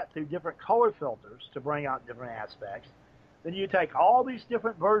run that through different color filters to bring out different aspects. Then you take all these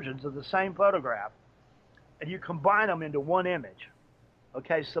different versions of the same photograph and you combine them into one image.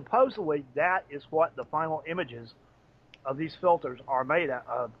 Okay, supposedly that is what the final images of these filters are made out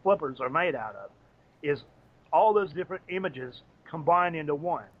of, flippers are made out of, is all those different images combined into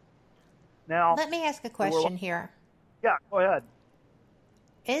one. Now, let me ask a question here. Yeah, go ahead.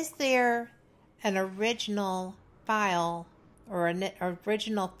 Is there an original file or an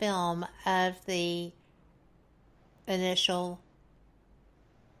original film of the initial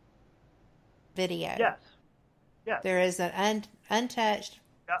video? Yes. There is an untouched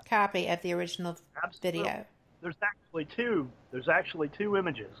copy of the original video. There's actually two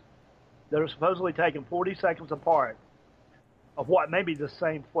images that are supposedly taken 40 seconds apart of what may be the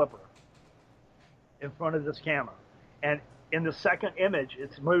same flipper in front of this camera. And in the second image,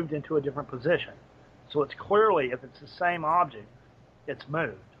 it's moved into a different position. So it's clearly, if it's the same object, it's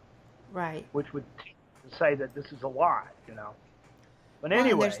moved. Right. Which would say that this is a lie, you know. But well,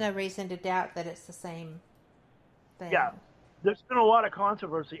 anyway. There's no reason to doubt that it's the same thing. Yeah. There's been a lot of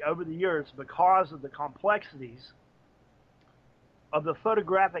controversy over the years because of the complexities of the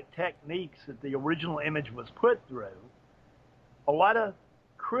photographic techniques that the original image was put through. A lot of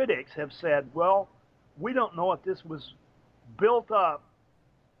critics have said, well, we don't know if this was built up,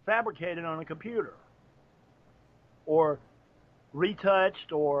 fabricated on a computer, or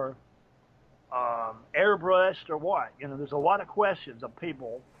retouched, or airbrushed, or what. There's a lot of questions of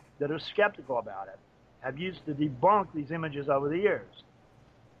people that are skeptical about it, have used to debunk these images over the years.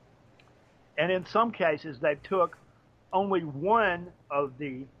 And in some cases, they took only one of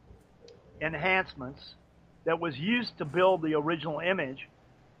the enhancements that was used to build the original image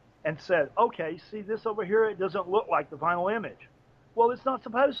and said, okay, see this over here? It doesn't look like the final image. Well, it's not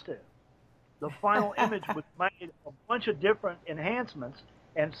supposed to. The final image was made a bunch of different enhancements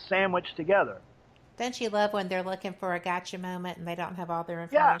and sandwiched together. Don't you love when they're looking for a gotcha moment and they don't have all their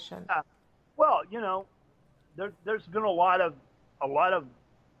information? Yeah. Well, there's been a lot of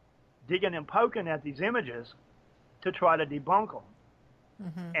digging and poking at these images to try to debunk them.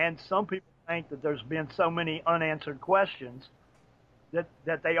 Mm-hmm. And some people think that there's been so many unanswered questions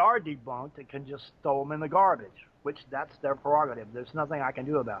that they are debunked and can just throw them in the garbage, which that's their prerogative. There's nothing I can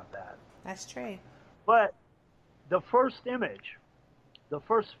do about that. That's true. But the first image, the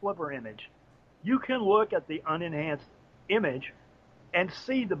first flipper image, you can look at the unenhanced image and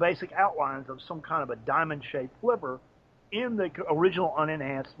see the basic outlines of some kind of a diamond-shaped flipper in the original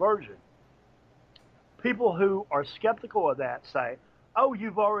unenhanced version. People who are skeptical of that say, oh,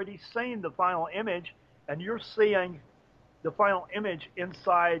 you've already seen the final image, and you're seeing the final image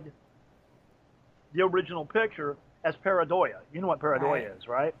inside the original picture as pareidolia. You know what pareidolia is,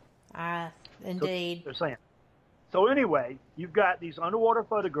 right? Indeed. So they're saying. So anyway, you've got these underwater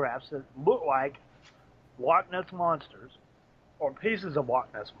photographs that look like Loch Ness monsters or pieces of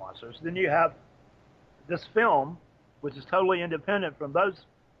Loch Ness monsters. Then you have this film, which is totally independent from those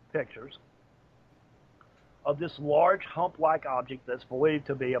pictures, of this large hump-like object that's believed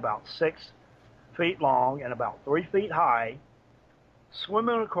to be about 6 feet long and about 3 feet high,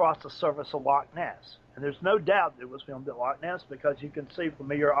 swimming across the surface of Loch Ness. And there's no doubt that it was filmed at Loch Ness because you can see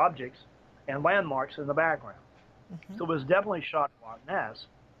familiar objects and landmarks in the background. Mm-hmm. So it was definitely shot at Loch Ness.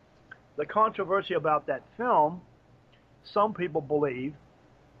 The controversy about that film, some people believe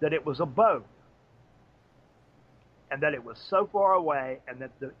that it was a boat and that it was so far away and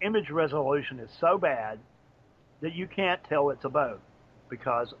that the image resolution is so bad that you can't tell it's a boat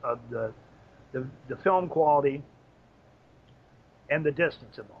because of the film quality and the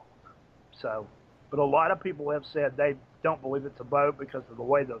distance involved. So, but a lot of people have said they don't believe it's a boat because of the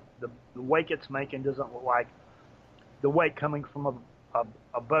way the wake it's making doesn't look like the wake coming from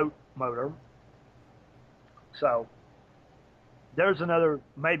a boat motor. So there's another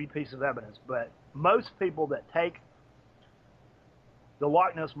maybe piece of evidence, but most people that take the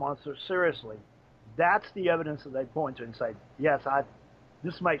Loch Ness Monster seriously, that's the evidence that they point to and say, yes,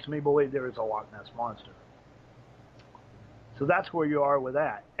 this makes me believe there is a Loch Ness Monster. So that's where you are with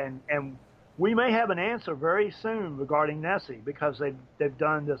that. And we may have an answer very soon regarding Nessie because they've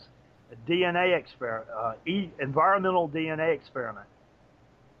done this DNA experiment, environmental DNA experiment,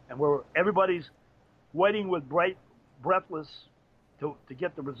 and where everybody's waiting with breathless to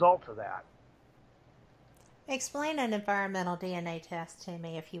get the results of that. Explain an environmental DNA test to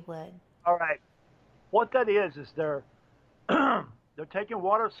me, if you would. All right. What that is they're taking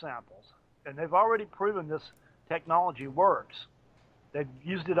water samples, and they've already proven this technology works. They've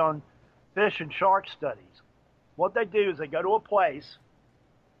used it on fish and shark studies. What they do is they go to a place,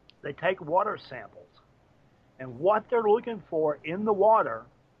 they take water samples, and what they're looking for in the water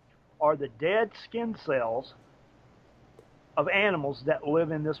are the dead skin cells of animals that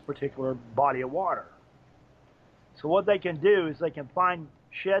live in this particular body of water. So what they can do is they can find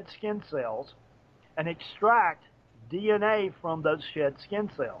shed skin cells and extract DNA from those shed skin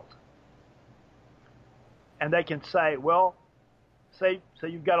cells. And they can say, well, say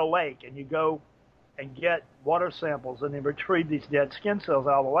you've got a lake and you go and get water samples and then retrieve these dead skin cells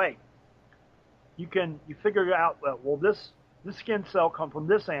out of the lake. You figure out, well, this skin cell come from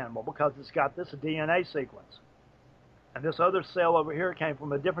this animal because it's got this DNA sequence. And this other cell over here came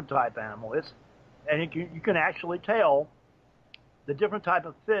from a different type of animal. And you can actually tell the different type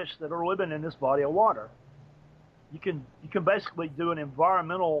of fish that are living in this body of water. You can basically do an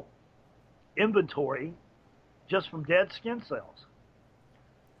environmental inventory just from dead skin cells.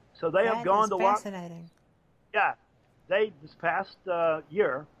 So they have gone to fascinating. Yeah, this past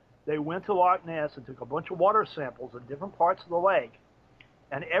year they went to Loch Ness and took a bunch of water samples in different parts of the lake,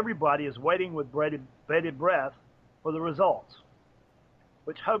 and everybody is waiting with bated breath for the results,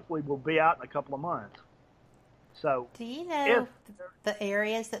 which hopefully will be out in a couple of months. So, do you know the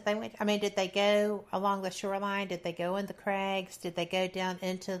areas that they went? I mean, did they go along the shoreline? Did they go in the crags? Did they go down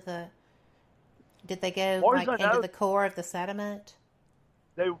into the? Did they go into the core of the sediment?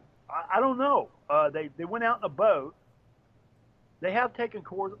 I don't know. They went out in a boat. They have taken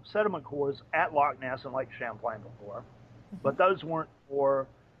sediment cores at Loch Ness and Lake Champlain before, but those weren't for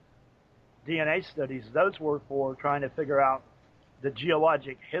DNA studies. Those were for trying to figure out the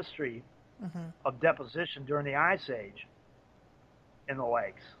geologic history of deposition during the Ice Age in the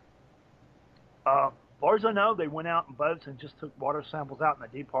lakes. As far as I know, they went out in boats and just took water samples out in the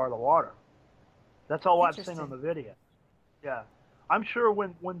deep part of the water. That's all I've seen on the video. Yeah. I'm sure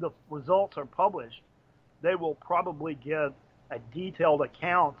when the results are published, they will probably give a detailed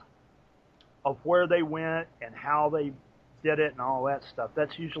account of where they went and how they did it and all that stuff.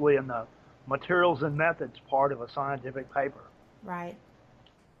 That's usually in the materials and methods part of a scientific paper. Right.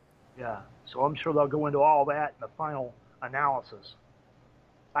 Yeah. So I'm sure they'll go into all that in the final analysis.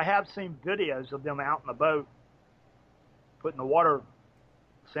 I have seen videos of them out in the boat putting the water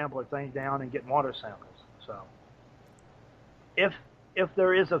sampler thing down and getting water samples. So if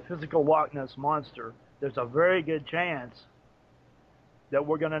there is a physical Loch Ness monster, there's a very good chance that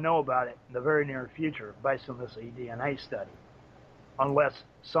we're going to know about it in the very near future based on this eDNA study, unless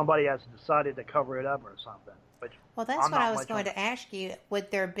somebody has decided to cover it up or something. Well, that's what I was going to ask you.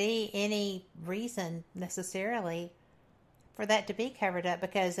 Would there be any reason necessarily for that to be covered up?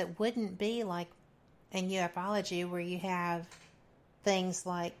 Because it wouldn't be like in ufology where you have things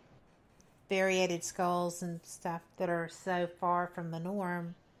like variated skulls and stuff that are so far from the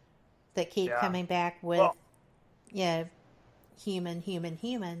norm that keep coming back with, human.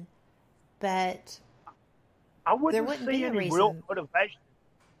 But I wouldn't there wouldn't see be any reason. real motivation.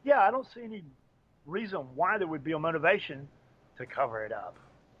 Yeah, I don't see any reason why there would be a motivation to cover it up.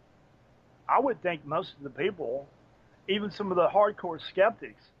 I would think most of the people, even some of the hardcore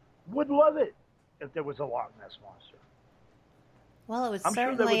skeptics, would love it if there was a Loch Ness monster. Well, it would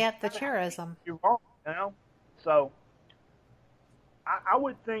certainly up the tourism. You're wrong, you know? So I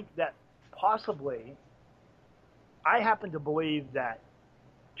would think that possibly, I happen to believe that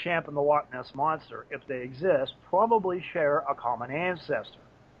Champ and the Loch Ness monster, if they exist, probably share a common ancestor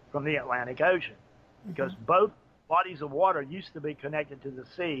from the Atlantic Ocean, because both bodies of water used to be connected to the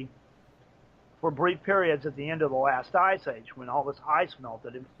sea for brief periods at the end of the last ice age. When all this ice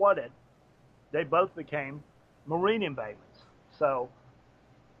melted and flooded, they both became marine embayments. So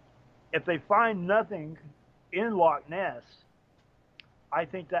if they find nothing in Loch Ness, I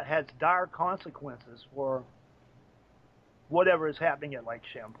think that has dire consequences for whatever is happening at Lake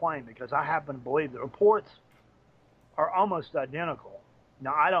Champlain, because I happen to believe the reports are almost identical.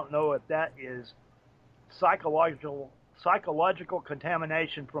 Now, I don't know if that is psychological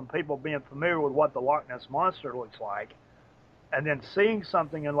contamination from people being familiar with what the Loch Ness monster looks like, and then seeing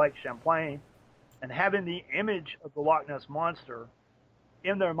something in Lake Champlain and having the image of the Loch Ness monster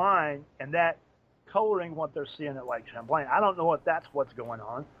in their mind, and that coloring what they're seeing at Lake Champlain. I don't know if that's what's going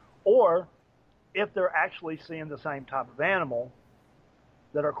on, or if they're actually seeing the same type of animal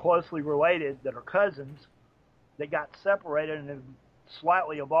that are closely related, that are cousins, that got separated and have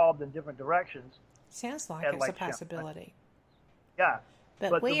slightly evolved in different directions. Sounds like it's a possibility. Yeah.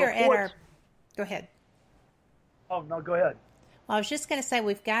 But we are at our... Go ahead. Oh, no, go ahead. Well, I was just going to say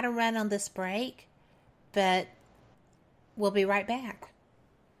we've got to run on this break, but we'll be right back.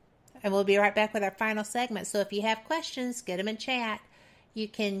 And we'll be right back with our final segment. So if you have questions, get them in chat. You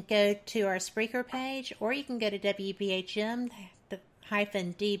can go to our Spreaker page, or you can go to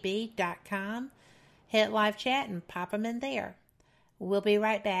WBHM-DB.com, hit live chat, and pop them in there. We'll be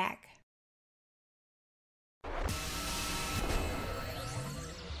right back.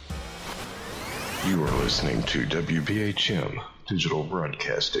 You are listening to WBHM Digital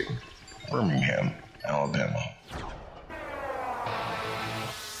Broadcasting, Birmingham, Alabama.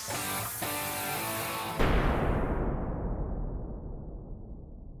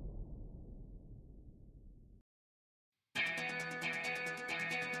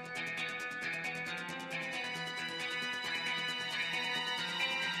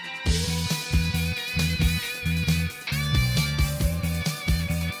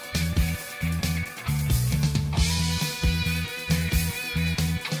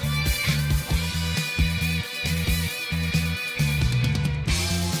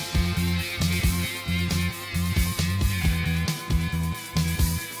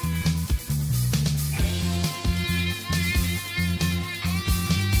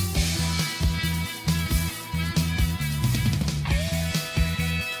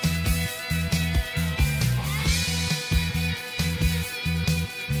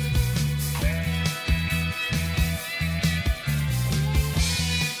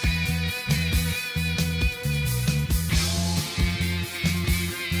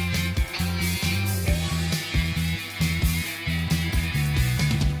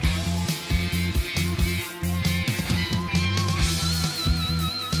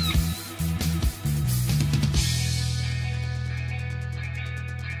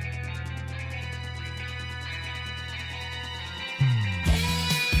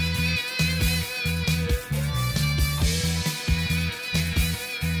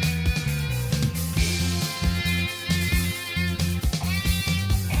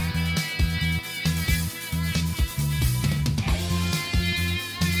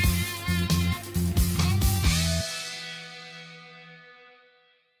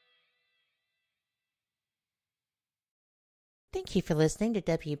 Thank you for listening to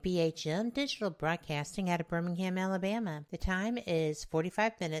WBHM Digital Broadcasting out of Birmingham, Alabama. The time is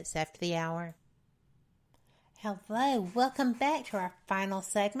 45 minutes after the hour. Hello, welcome back to our final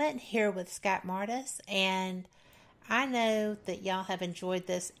segment here with Scott Mardis, and I know that y'all have enjoyed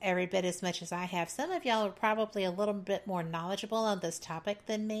this every bit as much as I have. Some of y'all are probably a little bit more knowledgeable on this topic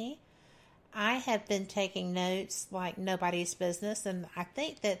than me. I have been taking notes like nobody's business, and I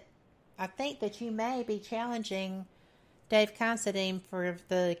think that you may be challenging Dave Considine for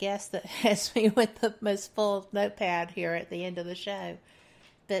the guest that has me with the most full notepad here at the end of the show.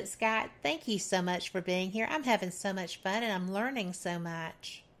 But Scott, thank you so much for being here. I'm having so much fun and I'm learning so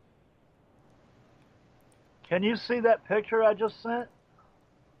much. Can you see that picture I just sent?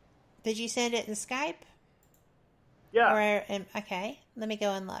 Did you send it in Skype? Yeah. Okay, let me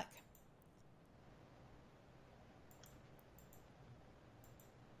go and look.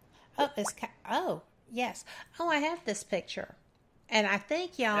 Yes. Oh, I have this picture. And I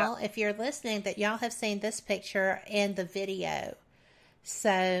think y'all, if you're listening, that y'all have seen this picture in the video.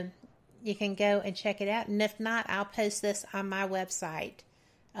 So you can go and check it out. And if not, I'll post this on my website,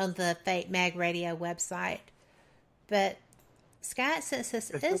 on the Fate Mag Radio website. But Scott, since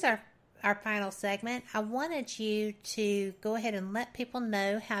this is our final segment, I wanted you to go ahead and let people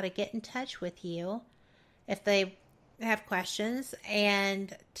know how to get in touch with you if they have questions,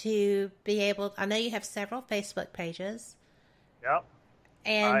 and to be able, I know you have several Facebook pages. Yep.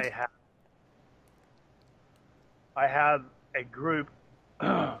 And I have a group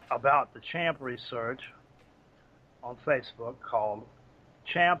about the Champ research on Facebook called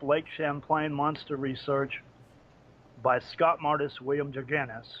Champ Lake Champlain Monster Research by Scott Mardis, William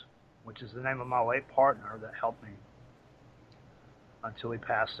Jorgenis, which is the name of my late partner that helped me until he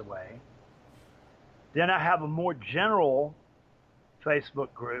passed away. Then I have a more general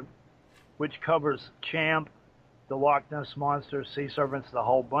Facebook group, which covers Champ, the Loch Ness Monster, sea serpents, the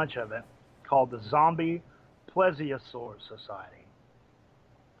whole bunch of it, called the Zombie Plesiosaur Society.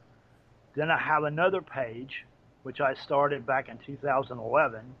 Then I have another page, which I started back in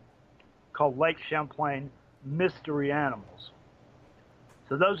 2011, called Lake Champlain Mystery Animals.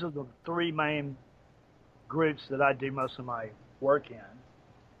 So those are the three main groups that I do most of my work in.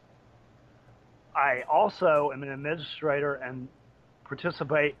 I also am an administrator and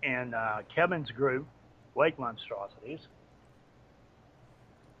participate in Kevin's group, Lake Monstrosities.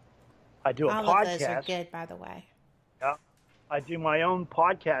 I do a podcast. All of those are good, by the way. Yeah. I do my own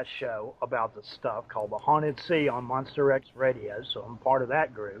podcast show about this stuff called The Haunted Sea on Monster X Radio, so I'm part of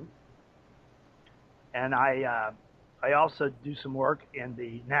that group. And I also do some work in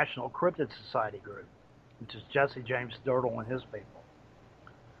the National Cryptid Society group, which is Jesse James Dirtle and his people.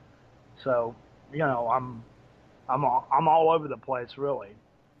 So, you know, I'm all over the place, really.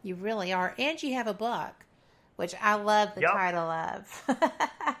 You really are. And you have a book, which I love the title of.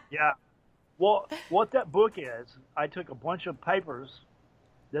 Yeah. Well, what that book is, I took a bunch of papers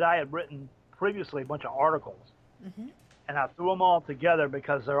that I had written previously, a bunch of articles, and I threw them all together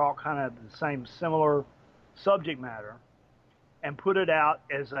because they're all kind of the same similar subject matter, and put it out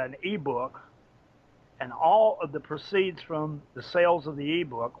as an ebook. And all of the proceeds from the sales of the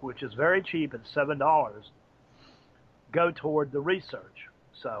ebook, which is very cheap at $7, go toward the research.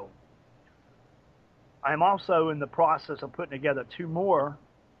 So I'm also in the process of putting together two more,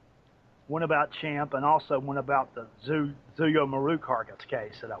 one about Champ and also one about the Zuyo Maru carcass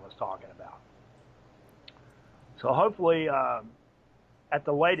case that I was talking about. So hopefully, at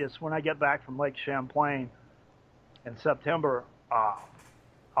the latest, when I get back from Lake Champlain in September,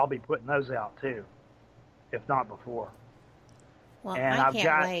 I'll be putting those out too, if not before. Well, and I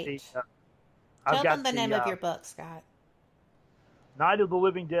can't wait. Tell them the name of your book, Scott. Night of the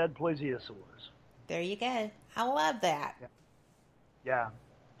Living Dead Plesiosaurs. There you go. I love that. Yeah.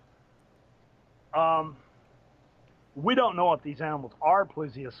 We don't know if these animals are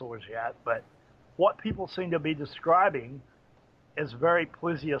plesiosaurs yet, but what people seem to be describing is very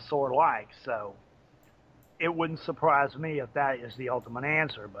plesiosaur-like, so it wouldn't surprise me if that is the ultimate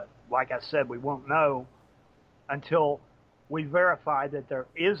answer. But like I said, we won't know until we verify that there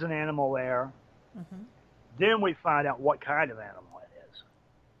is an animal there. Then we find out what kind of animal it is.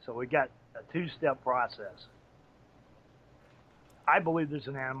 So we got a two-step process. I believe there's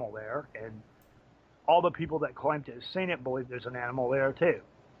an animal there, and all the people that claim to have seen it believe there's an animal there too.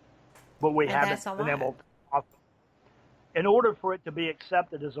 But we haven't been able to. In order for it to be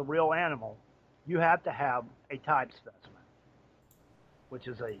accepted as a real animal, you have to have a type specimen, which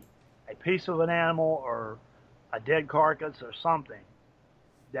is a piece of an animal or a dead carcass or something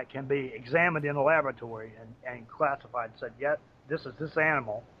that can be examined in a laboratory and classified and said, yeah, this is this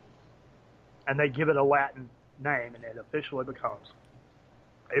animal. And they give it a Latin name, and it officially becomes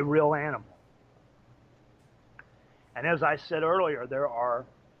a real animal. And as I said earlier, there are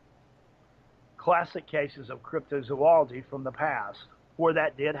classic cases of cryptozoology from the past where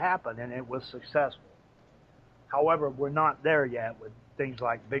that did happen and it was successful. However, we're not there yet with things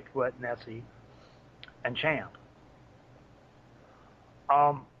like Bigfoot, Nessie, and Champ.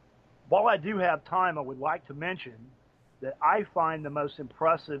 While I do have time, I would like to mention that I find the most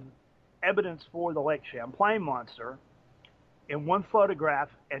impressive evidence for the Lake Champlain monster in one photograph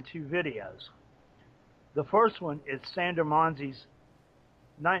and two videos. The first one is Sander Monzi's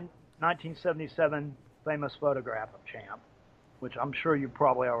 1977 famous photograph of Champ, which I'm sure you've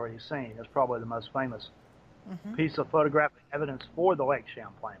probably already seen. It's probably the most famous piece of photographic evidence for the Lake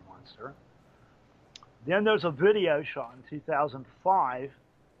Champlain monster. Then there's a video shot in 2005,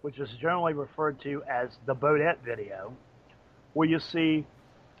 which is generally referred to as the Bodette video, where you see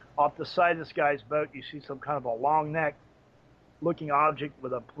off the side of this guy's boat, you see some kind of a long neck looking object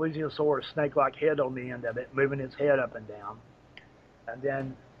with a plesiosaur snake-like head on the end of it, moving its head up and down. And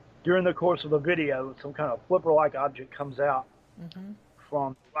then during the course of the video, some kind of flipper-like object comes out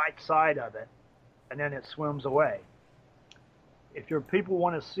from the right side of it, and then it swims away. If your people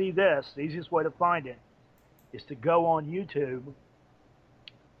want to see this, the easiest way to find it is to go on YouTube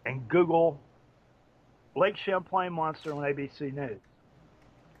and Google Lake Champlain monster on ABC News.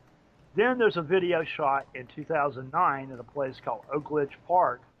 Then there's a video shot in 2009 at a place called Oakledge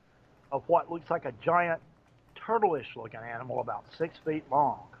Park of what looks like a giant turtle-ish looking animal about 6 feet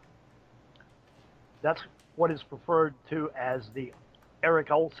long. That's what is referred to as the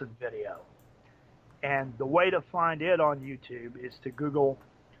Eric Olson video. And the way to find it on YouTube is to Google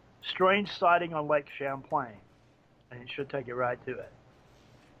strange sighting on Lake Champlain, and it should take you right to it.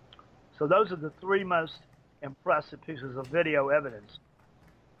 So those are the three most impressive pieces of video evidence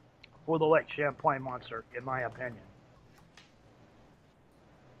for the Lake Champlain monster, in my opinion.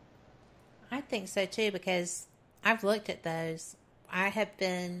 I think so too, because I've looked at those. I've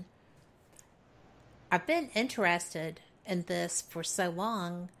been interested in this for so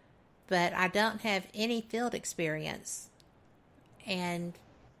long, but I don't have any field experience, and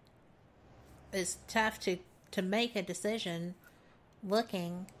it's tough to make a decision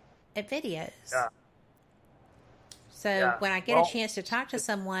looking at videos. Yeah. So when I get a chance to talk to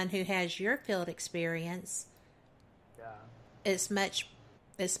someone who has your field experience, it's much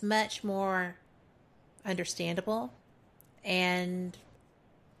more understandable, and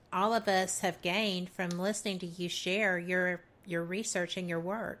all of us have gained from listening to you share your research and your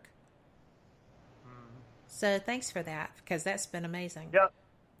work. So thanks for that, because that's been amazing.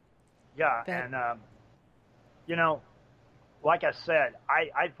 Yeah, and you know, like I said,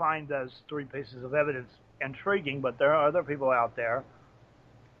 I find those three pieces of evidence intriguing, but there are other people out there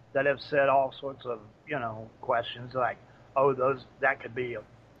that have said all sorts of, questions like, oh, that could be a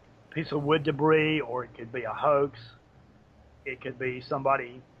piece of wood debris, or it could be a hoax. It could be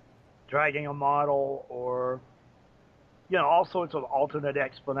somebody dragging a model, or, all sorts of alternate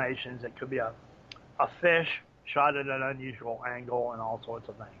explanations. It could be a fish shot at an unusual angle and all sorts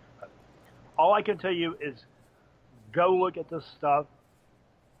of things. But all I can tell you is go look at this stuff.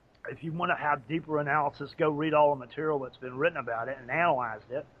 If you want to have deeper analysis, go read all the material that's been written about it and analyze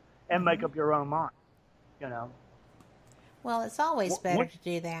it and make up your own mind, Well, it's always better to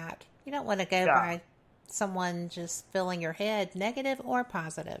do that. You don't want to go by someone just filling your head, negative or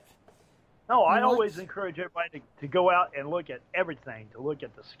positive. No, I always encourage everybody to go out and look at everything, to look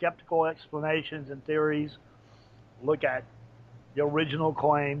at the skeptical explanations and theories, look at the original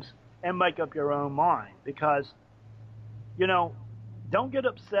claims, and make up your own mind. Because, don't get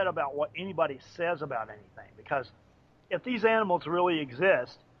upset about what anybody says about anything. Because if these animals really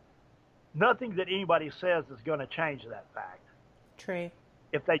exist, nothing that anybody says is going to change that fact. True.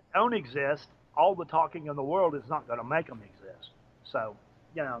 If they don't exist, all the talking in the world is not going to make them exist. So,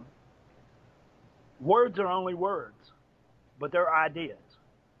 words are only words, but they're ideas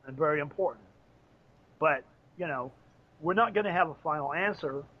and very important. But, we're not going to have a final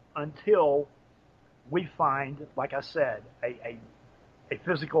answer until we find, like I said, a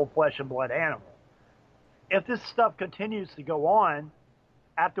physical flesh and blood animal. If this stuff continues to go on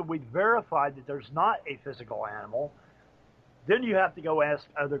after we've verified that there's not a physical animal, then you have to go ask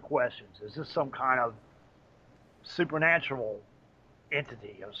other questions. Is this some kind of supernatural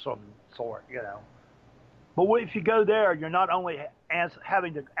entity of some sort, But if you go there, you're not only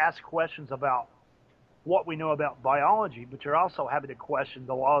having to ask questions about what we know about biology, but you're also having to question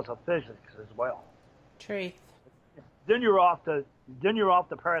the laws of physics as well. Truth. Then you're off to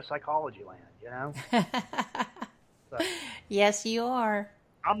parapsychology land, So, yes, you are.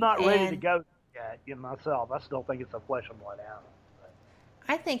 I'm not ready to go yet. myself. I still think it's a flesh and blood animal.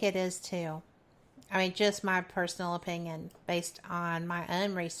 I think it is too. I mean, just my personal opinion based on my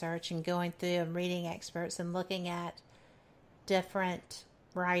own research and going through and reading experts and looking at different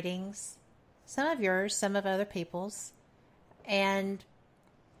writings, some of yours, some of other people's. And,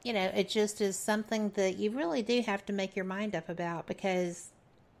 you know, it just is something that you really do have to make your mind up about because,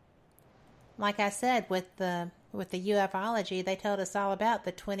 like I said, with the ufology, they told us all about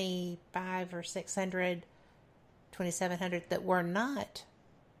the 25 or 600, 2,700 that were not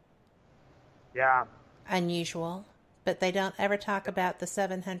unusual, but they don't ever talk about the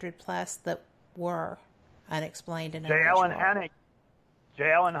 700 plus that were unexplained and unusual.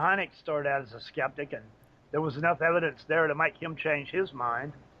 J. Allen Hynek started out as a skeptic, and there was enough evidence there to make him change his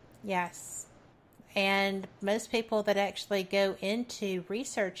mind. Yes. And most people that actually go into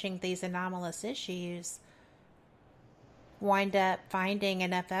researching these anomalous issues wind up finding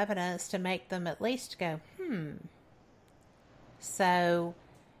enough evidence to make them at least go, So,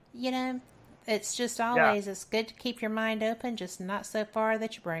 you know, it's just always, it's good to keep your mind open, just not so far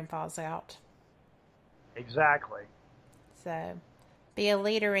that your brain falls out. Exactly. So, be a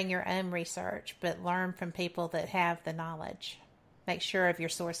leader in your own research, but learn from people that have the knowledge. Make sure of your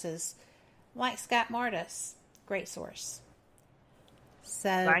sources, like Scott Mardis. Great source. So,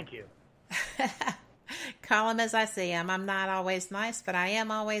 thank you. Call them as I see them. I'm not always nice, but I am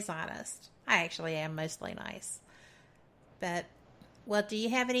always honest. I actually am mostly nice. But, well, do you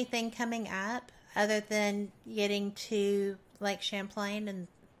have anything coming up other than getting to Lake Champlain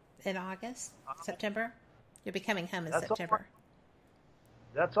in August, September? You'll be coming home in September.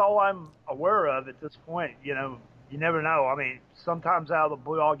 That's all I'm aware of at this point. You know, you never know. I mean, sometimes out of the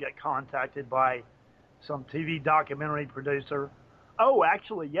blue, I'll get contacted by some TV documentary producer. Oh,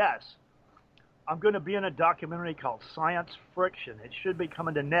 actually, yes. I'm going to be in a documentary called Science Friction. It should be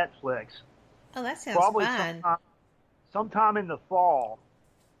coming to Netflix. Oh, that sounds probably fun. Sometime in the fall.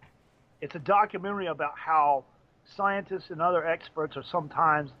 It's a documentary about how scientists and other experts are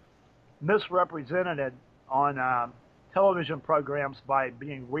sometimes misrepresented on television programs by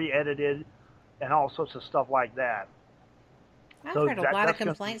being re-edited and all sorts of stuff like that. I've heard a lot of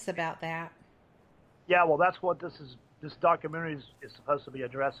complaints about that. Yeah, well, that's what this documentary is supposed to be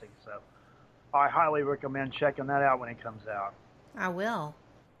addressing. So I highly recommend checking that out when it comes out. I will.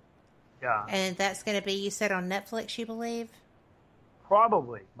 Yeah. And that's going to be, you said, on Netflix, you believe?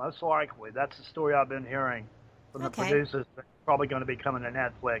 Probably, most likely. That's the story I've been hearing from the producers. It's probably going to be coming to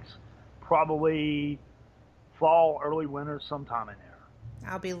Netflix. Probably fall, early winter, sometime in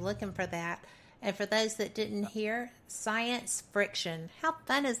there. I'll be looking for that. And for those that didn't hear, Science Friction. How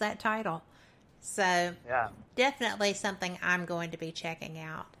fun is that title? So, definitely something I'm going to be checking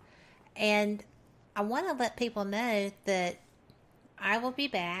out. And I want to let people know that I will be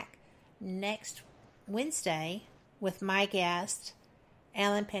back next Wednesday with my guest,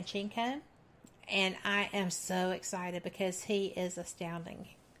 Alan Panchenko. And I am so excited because he is astounding.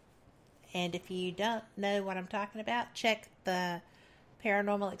 And if you don't know what I'm talking about, check the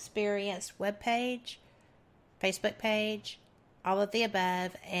Paranormal Experience webpage, Facebook page, all of the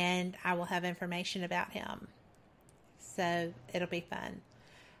above, and I will have information about him. So it'll be fun.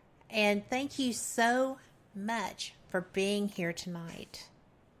 And thank you so much for being here tonight.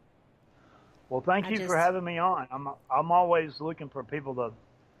 Well, thank you for having me on. I'm always looking for people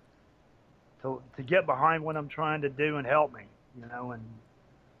to get behind what I'm trying to do and help me, you know, and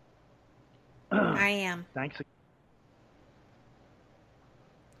I am. Thanks.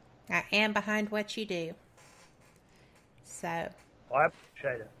 I am behind what you do. So. Well, I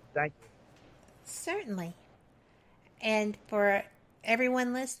appreciate it. Thank you. Certainly. And for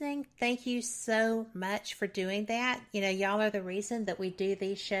everyone listening, thank you so much for doing that. You know, y'all are the reason that we do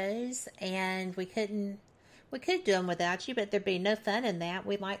these shows, and we could do them without you, but there'd be no fun in that.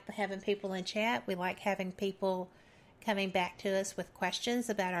 We like having people in chat. We like having people coming back to us with questions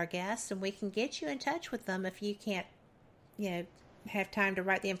about our guests, and we can get you in touch with them if you can't, you know, have time to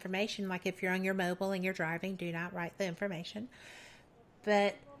write the information. Like if you're on your mobile and you're driving, do not write the information.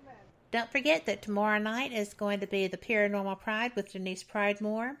 But don't forget that tomorrow night is going to be the Paranormal Pride with Denise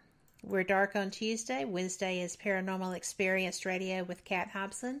Pridemore. We're dark on Tuesday. Wednesday is Paranormal Experience Radio with Kat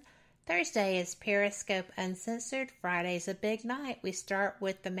Hobson. Thursday is Periscope Uncensored. Friday's a big night. We start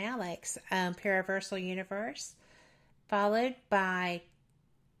with the Maleks Paraversal Universe, followed by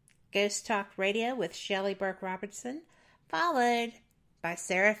Ghost Talk Radio with Shelley Burke Robertson, followed by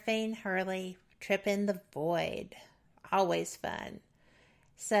Seraphine Hurley, Trip in the Void. Always fun.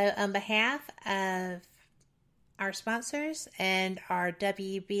 So on behalf of our sponsors and our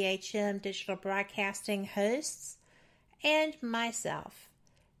WBHM Digital Broadcasting hosts and myself,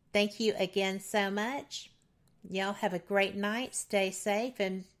 Thank you again so much. Y'all have a great night. Stay safe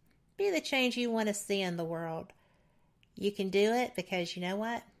and be the change you want to see in the world. You can do it because you know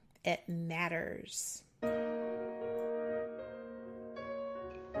what? It matters.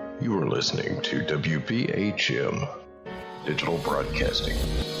 You are listening to WBHM Digital Broadcasting.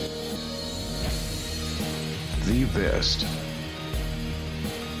 The best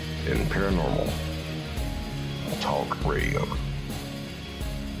in paranormal talk radio.